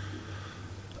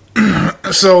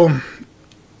 So,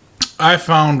 I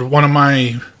found one of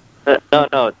my...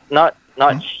 No,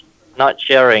 not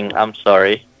sharing. I'm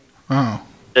sorry. Oh.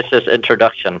 This is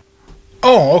introduction.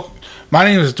 Oh, My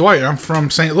name is Dwight. I'm from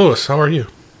St. Louis. How are you?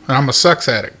 And I'm a sex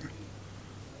addict.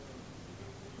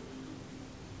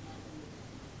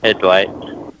 Hey, Dwight.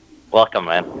 Welcome,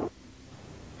 man.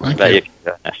 Thank Bet you. can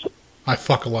join us. I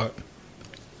fuck a lot.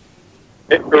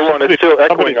 Hey, everyone, it's still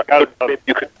echoing. Maybe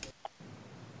you could.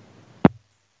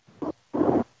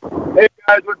 Hey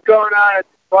guys, what's going on? It's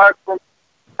Mark from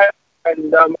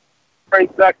and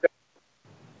Frank Sector.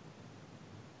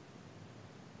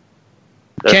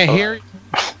 Can't hear you.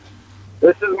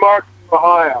 This is Mark from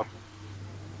Ohio.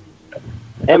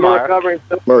 Hey, I'm Mark. recovering.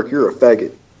 Mark, you're a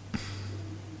faggot.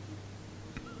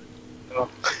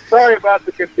 Sorry about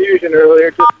the confusion earlier.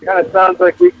 It just kind of sounds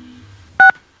like we.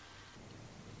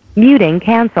 Muting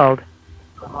canceled.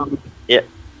 Yeah.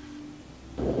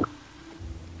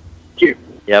 You.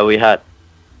 Yeah, we had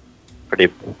pretty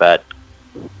bad.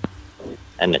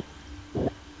 And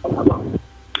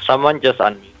someone just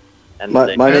unmute. And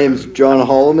My name's John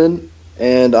Holloman,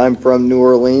 and I'm from New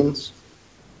Orleans.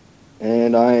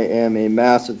 And I am a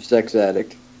massive sex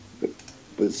addict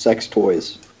with sex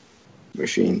toys,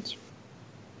 machines,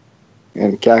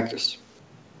 and cactus.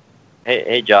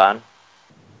 Hey, John.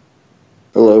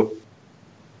 Hello.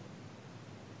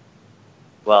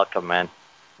 Welcome, man.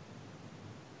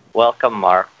 Welcome,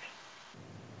 Mark.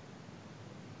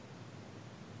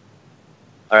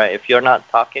 All right, if you're not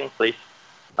talking, please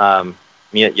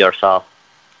mute yourself.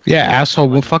 Yeah, asshole.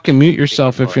 Well, fucking mute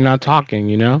yourself if you're not talking,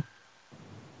 you know?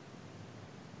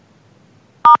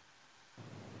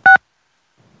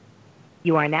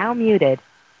 You are now muted.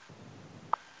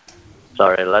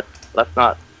 Sorry, let's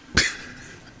not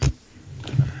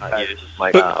use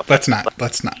my. Let's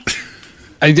not.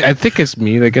 I think it's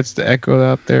me that gets the echo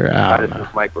out there. I don't know. This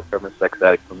is Mike, recovered sex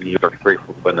addict from New York,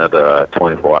 grateful for another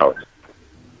 24 hours.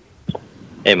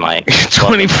 Hey, Mike.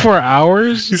 24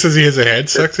 hours? He says he hasn't had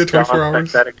sex in 24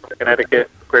 hours. Sex addict from Connecticut,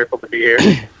 grateful to be here.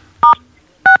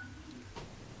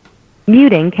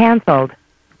 Muting canceled.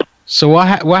 So what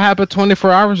happened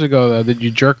 24 hours ago, though? Did you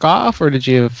jerk off or did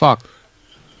you fuck?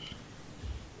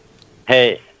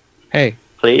 Hey.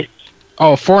 Please?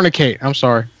 Oh, fornicate. I'm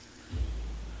sorry.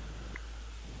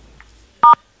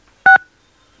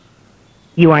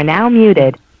 You are now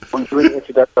muted. What's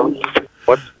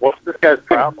this guy's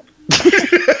problem?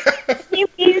 You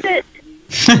mute it.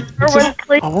 Or when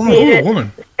please mute it.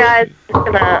 Woman. This guy's just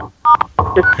gonna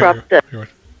disrupt it.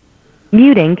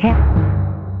 Muting canceled.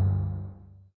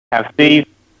 Have Steve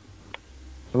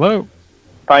Hello?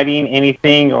 fighting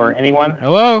anything or anyone?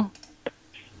 Hello?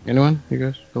 Anyone? You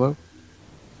guys? Hello?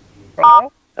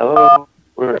 Hello?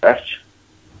 We're actually...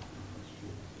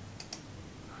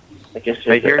 I guess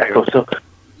there's an echo. So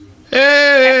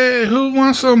Hey, who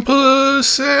wants some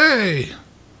pussy?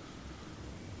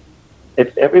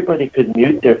 if everybody could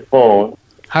mute their phone,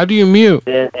 How do you mute?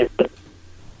 then it would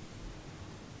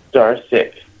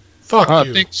 *6. Fuck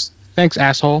you. Thanks,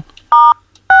 asshole.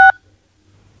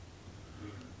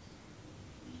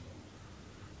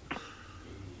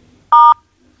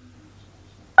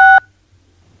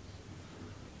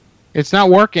 It's not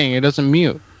working. It doesn't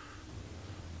mute.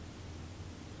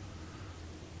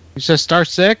 You said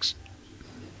 *6?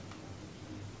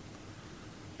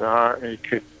 You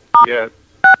could get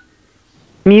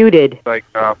Muted. like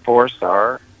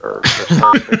 4-star or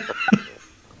 *6.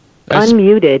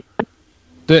 Unmuted.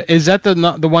 Is that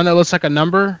the one that looks like a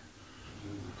number?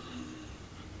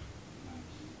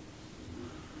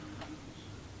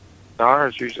 Star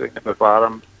is usually in the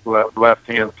bottom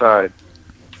left-hand side.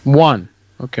 1.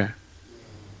 Okay.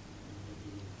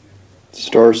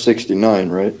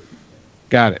 *69, right?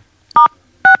 Got it.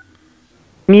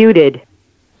 Muted.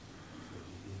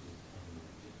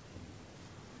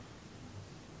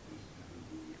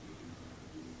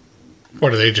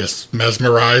 What, are they just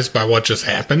mesmerized by what just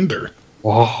happened, or?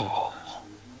 Whoa.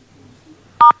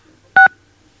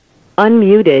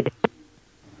 Unmuted.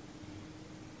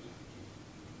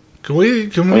 Can we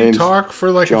name's talk for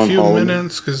like John a few Holland.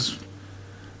 minutes? Because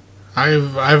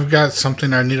I've got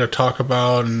something I need to talk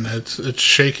about, and it's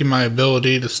shaking my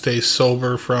ability to stay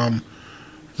sober from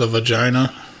the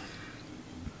vagina.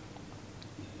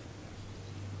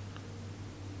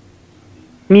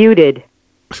 Muted.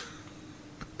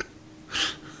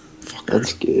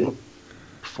 That's good.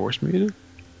 Force muted?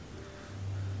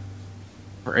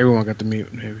 Or everyone got the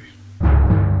mute, maybe.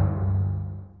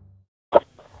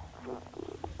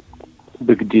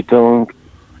 Big detail.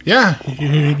 Yeah,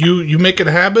 you make it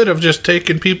a habit of just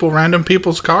taking random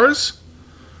people's cars?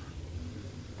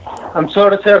 I'm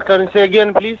sorry, sir. Can you say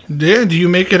again, please? Yeah, do you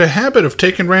make it a habit of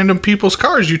taking random people's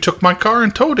cars? You took my car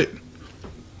and towed it.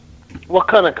 What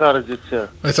kind of car is it, sir?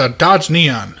 It's a Dodge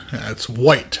Neon. Yeah, it's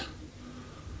white.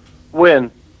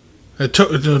 When? It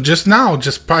took just now,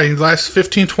 just probably the last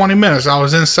 15, 20 minutes. I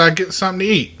was inside getting something to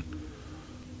eat.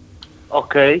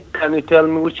 Okay, can you tell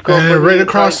me which company? And right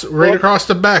across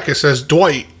the back, it says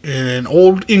Dwight in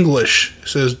Old English. It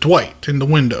says Dwight in the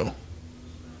window.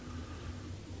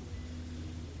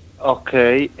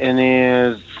 Okay, and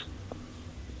is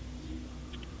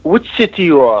which city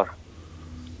you are?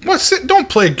 What's it? Don't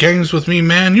play games with me,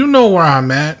 man. You know where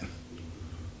I'm at.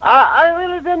 I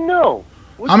really don't know.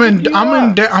 I'm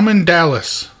in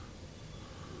Dallas.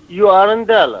 You are in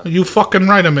Dallas. You fucking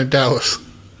right. I'm in Dallas.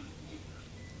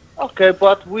 Okay,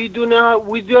 but we don't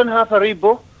have a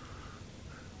repo.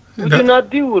 We do not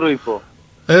do repo.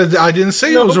 I didn't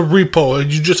say it was a repo.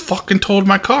 You just fucking told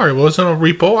my car it wasn't a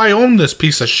repo. I own this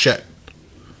piece of shit.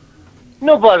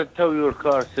 Nobody tow your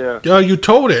car, sir. Yeah, you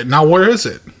towed it. Now where is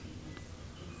it?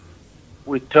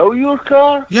 We tow your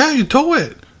car? Yeah, you tow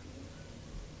it.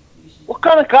 What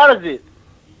kind of car is it?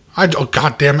 Oh,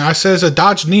 God damn it. I said it's a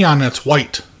Dodge Neon that's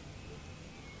white.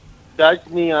 Dodge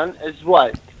Neon is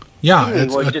white. Yeah,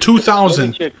 it's a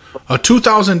 2000. A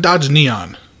 2000 Dodge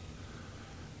Neon.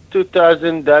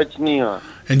 2000 Dodge Neon.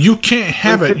 And you can't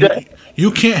have it.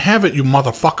 You can't have it, you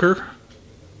motherfucker.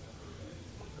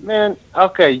 Man,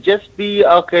 okay, just be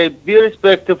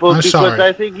respectful because sorry.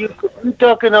 I think you're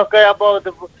talking about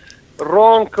the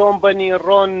wrong company,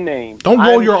 wrong name. Don't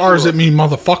roll your R's at me,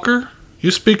 motherfucker.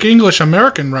 You speak English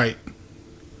American right.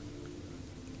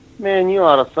 Man, you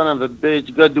are a son of a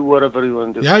bitch. Go do whatever you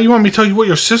want to do. Yeah, you want me to tell you what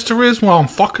your sister is while I'm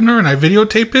fucking her and I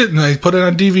videotape it and I put it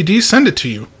on DVD? Send it to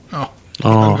you.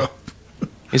 Oh.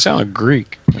 He sounded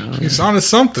Greek. He sounded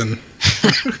something.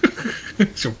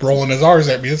 He's rolling his R's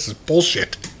at me. This is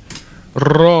bullshit.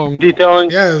 Wrong.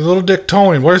 Yeah, little dick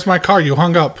towing. Where's my car? You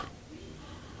hung up.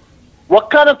 What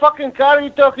kind of fucking car are you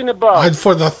talking about?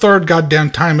 For the third goddamn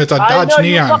time, it's a Dodge I know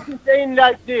Neon. you're fucking saying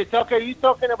like this. Okay, you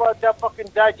talking about that fucking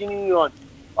Dodge Neon.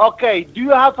 Okay, do you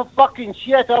have a fucking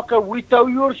shit? Okay, we tow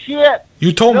your shit.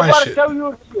 You tow my Nobody shit. tow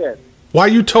your shit. Why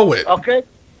you tow it? Okay.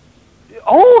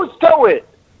 Who's tow it?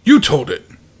 You towed it.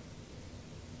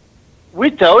 We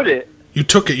towed it. You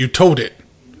took it. You towed it.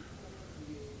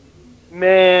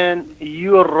 Man,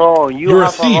 you're wrong. You're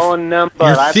have a thief. a wrong number.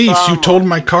 You're I thieves. You promise. told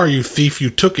my car, you thief. You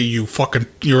took it. You fucking.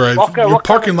 You're a Okay, you're what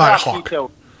parking kind lot of truck hawk. you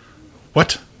tow?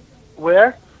 What?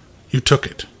 Where? You took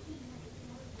it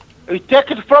You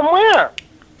take it from where?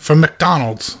 from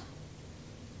McDonald's.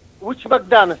 Which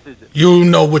McDonald's is it? You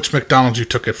know which McDonald's you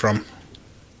took it from.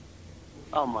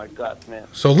 Oh my God, man.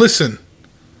 So listen,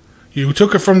 you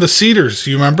took it from the Cedars.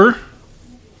 You remember?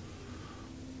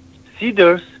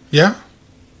 Cedars? Yeah.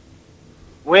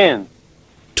 When?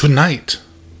 Tonight.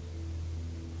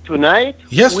 Tonight?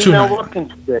 Yes, We're tonight. not working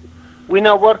today. We're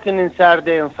not working in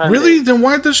Saturday and Sunday. Really? Then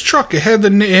why this truck? It had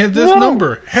this No.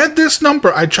 number. Had this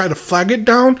number. I tried to flag it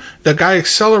down. The guy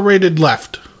accelerated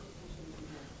left.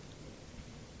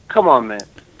 Come on, man.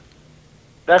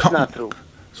 That's not true.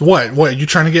 So what? What? You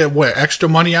trying to get extra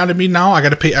money out of me now? I got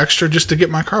to pay extra just to get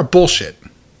my car? Bullshit.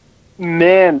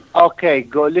 Man, okay,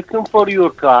 go looking for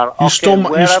your car. You Okay, stole my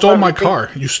wherever car. you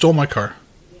think- You stole my car.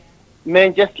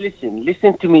 Man, just listen.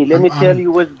 Listen to me. Let me tell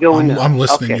you what's going on. I'm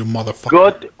listening, Okay. you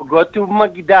motherfucker. Go to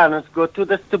McDonald's. Go to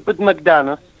the stupid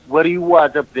McDonald's where you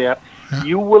was up there. Yeah.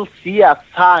 You will see a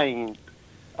sign.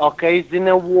 Okay, it's in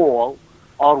a wall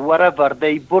or whatever.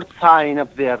 They put sign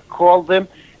up there. Call them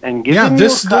and give Yeah, them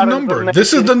this is your the car number.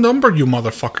 This is the number, you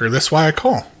motherfucker. That's why I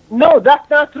call. No, that's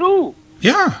not true.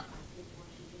 Yeah,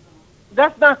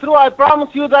 That's not true. I promise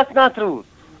you that's not true.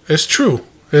 it's true.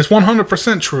 It's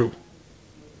 100% true.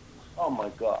 Oh, my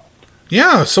God.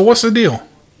 Yeah, so what's the deal?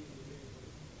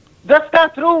 That's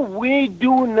not true. We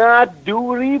do not do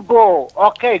repo.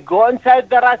 Okay, go inside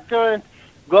the restaurant.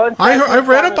 Go inside I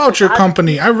read about your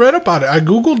company. I read about it. I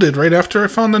Googled it right after I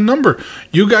found the number.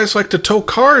 You guys like to tow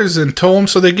cars and tow them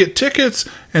so they get tickets,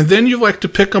 and then you like to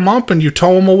pick them up and you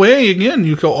tow them away again.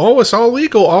 You go, oh, it's all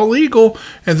legal,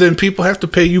 and then people have to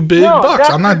pay you big No, bucks. that's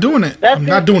I'm not doing it. I'm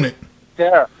not doing it.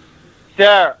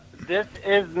 Sir, this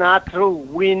is not true.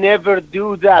 We never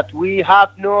do that. We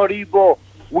have no repo.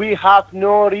 We have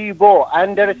no repo.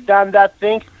 Understand that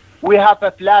thing? We have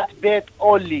a flatbed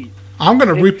only. I'm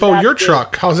going to It's repo your flatbed.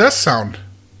 truck. How's that sound?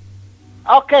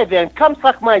 Okay, then. Come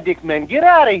suck my dick, man. Get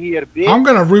out of here, bitch. I'm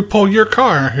going to repo your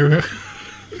car.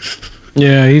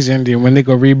 Yeah, he's Indian. When they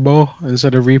go rebo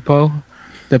instead of repo,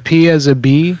 the P as a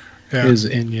B is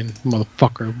Indian.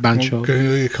 Motherfucker. Bancho.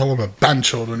 Okay, you call him a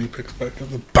bancho when he picks back up.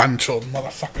 The bancho,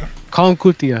 motherfucker. Call him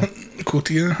Kutia.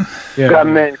 Kutia? Yeah.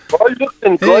 Come, man. Go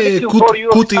looking Hey, for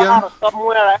your Kutia. car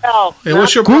somewhere else. Hey,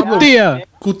 what's your Not- problem? Kutia.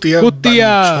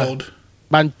 Kutia.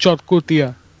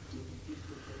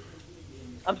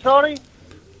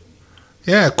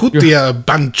 Yeah, kutia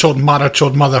banchod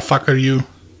marachod motherfucker, you.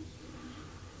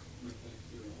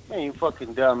 Hey, you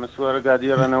fucking dumb. I swear to God,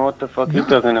 you don't know what the fuck you're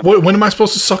talking about. When am I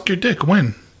supposed to suck your dick?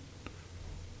 When?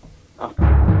 Call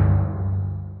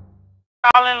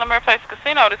in Lemire Place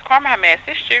Casino. This Karma, how may I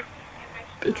assist you?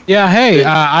 Yeah, hey,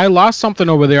 I lost something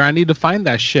over there. I need to find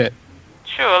that shit.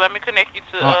 Sure, let me connect you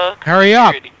to hurry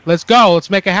up. Let's go. Let's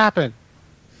make it happen.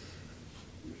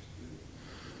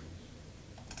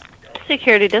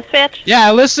 Security dispatch.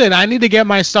 Yeah, listen, I need to get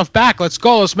my stuff back. Let's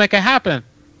go. Let's make it happen.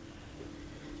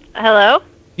 Hello?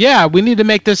 Yeah, we need to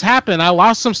make this happen. I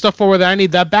lost some stuff over there. I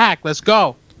need that back. Let's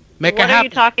go. Make it happen. What are you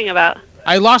talking about?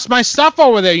 I lost my stuff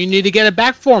over there. You need to get it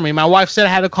back for me. My wife said I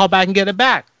had to call back and get it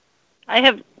back. I'm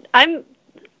the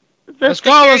Let's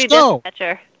go. Let's security go.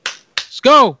 dispatcher. Let's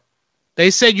go. They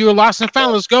said you were lost and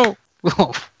found. Let's go.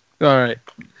 All right.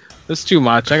 That's too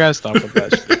much. I gotta stop with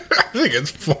that shit. I think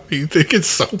it's funny. They get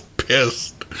so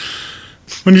pissed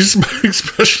when you,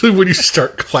 especially when you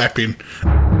start clapping.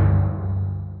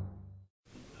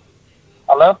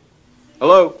 Hello?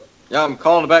 Hello? Yeah, I'm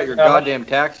calling about your goddamn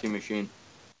taxi machine.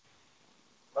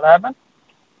 What happened?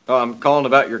 Oh, I'm calling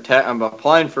about your I'm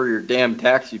applying for your damn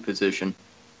taxi position.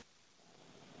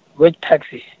 Which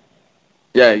taxi?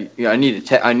 Yeah, I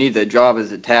need I need the job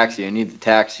as a taxi. I need the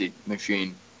taxi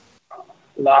machine.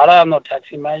 No, I don't have no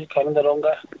taxi, man. You're calling the wrong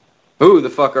guy. Who the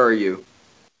fuck are you?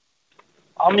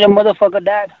 I'm your motherfucker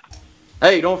dad.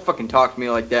 Hey, don't fucking talk to me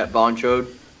like that, Bonchode.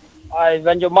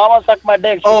 When your mama sucked my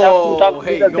dick, she Oh, talk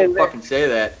hey, to you me don't fucking say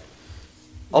that.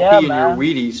 I'll Yeah, pee in man. your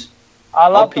Wheaties. I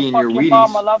I'll love pee to in fuck your your Wheaties.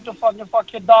 mom. I love to fucking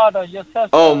fuck your daughter, your sister.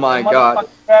 Oh my your God.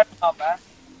 motherfucking grandma, man.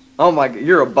 Oh my god,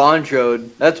 you're a Bonchode.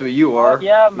 That's what you are.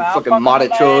 Yeah, You man. I fucking fucking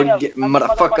motherchode, like get it. I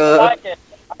motherfucking motherfucker. like it.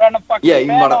 I run a fucking Yeah, you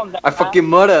ban mother. on that, I fuck man. your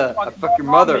mother. I Fucking fuck your ban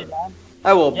on mother. me, man.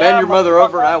 I will bend Yeah, your mother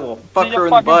over and I motherfucker. will fuck See her your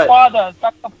in the fucking butt. father.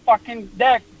 Suck the fucking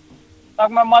dick.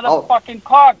 Suck my motherfucking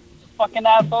cock, fucking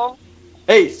asshole.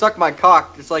 Hey, suck my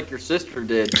cock just like your sister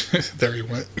did. There he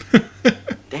went.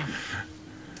 Damn.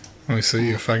 Let me see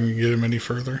if I can get him any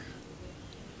further.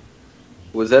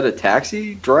 Was that a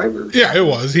taxi driver? Yeah, it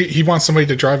was. He wants somebody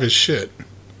to drive his shit.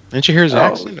 Didn't you hear his Oh.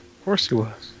 accent? Of course he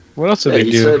was. What else did Yeah,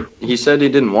 they do? he said he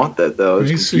didn't want that though. I was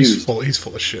He's confused.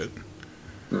 full of shit.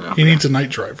 Yeah. He needs a night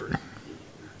driver.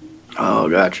 Oh,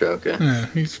 gotcha. Okay. Yeah,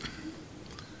 he's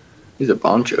a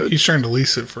Bonchode. He's trying to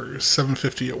lease it for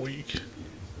 $750 a week.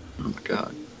 Oh my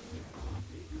god.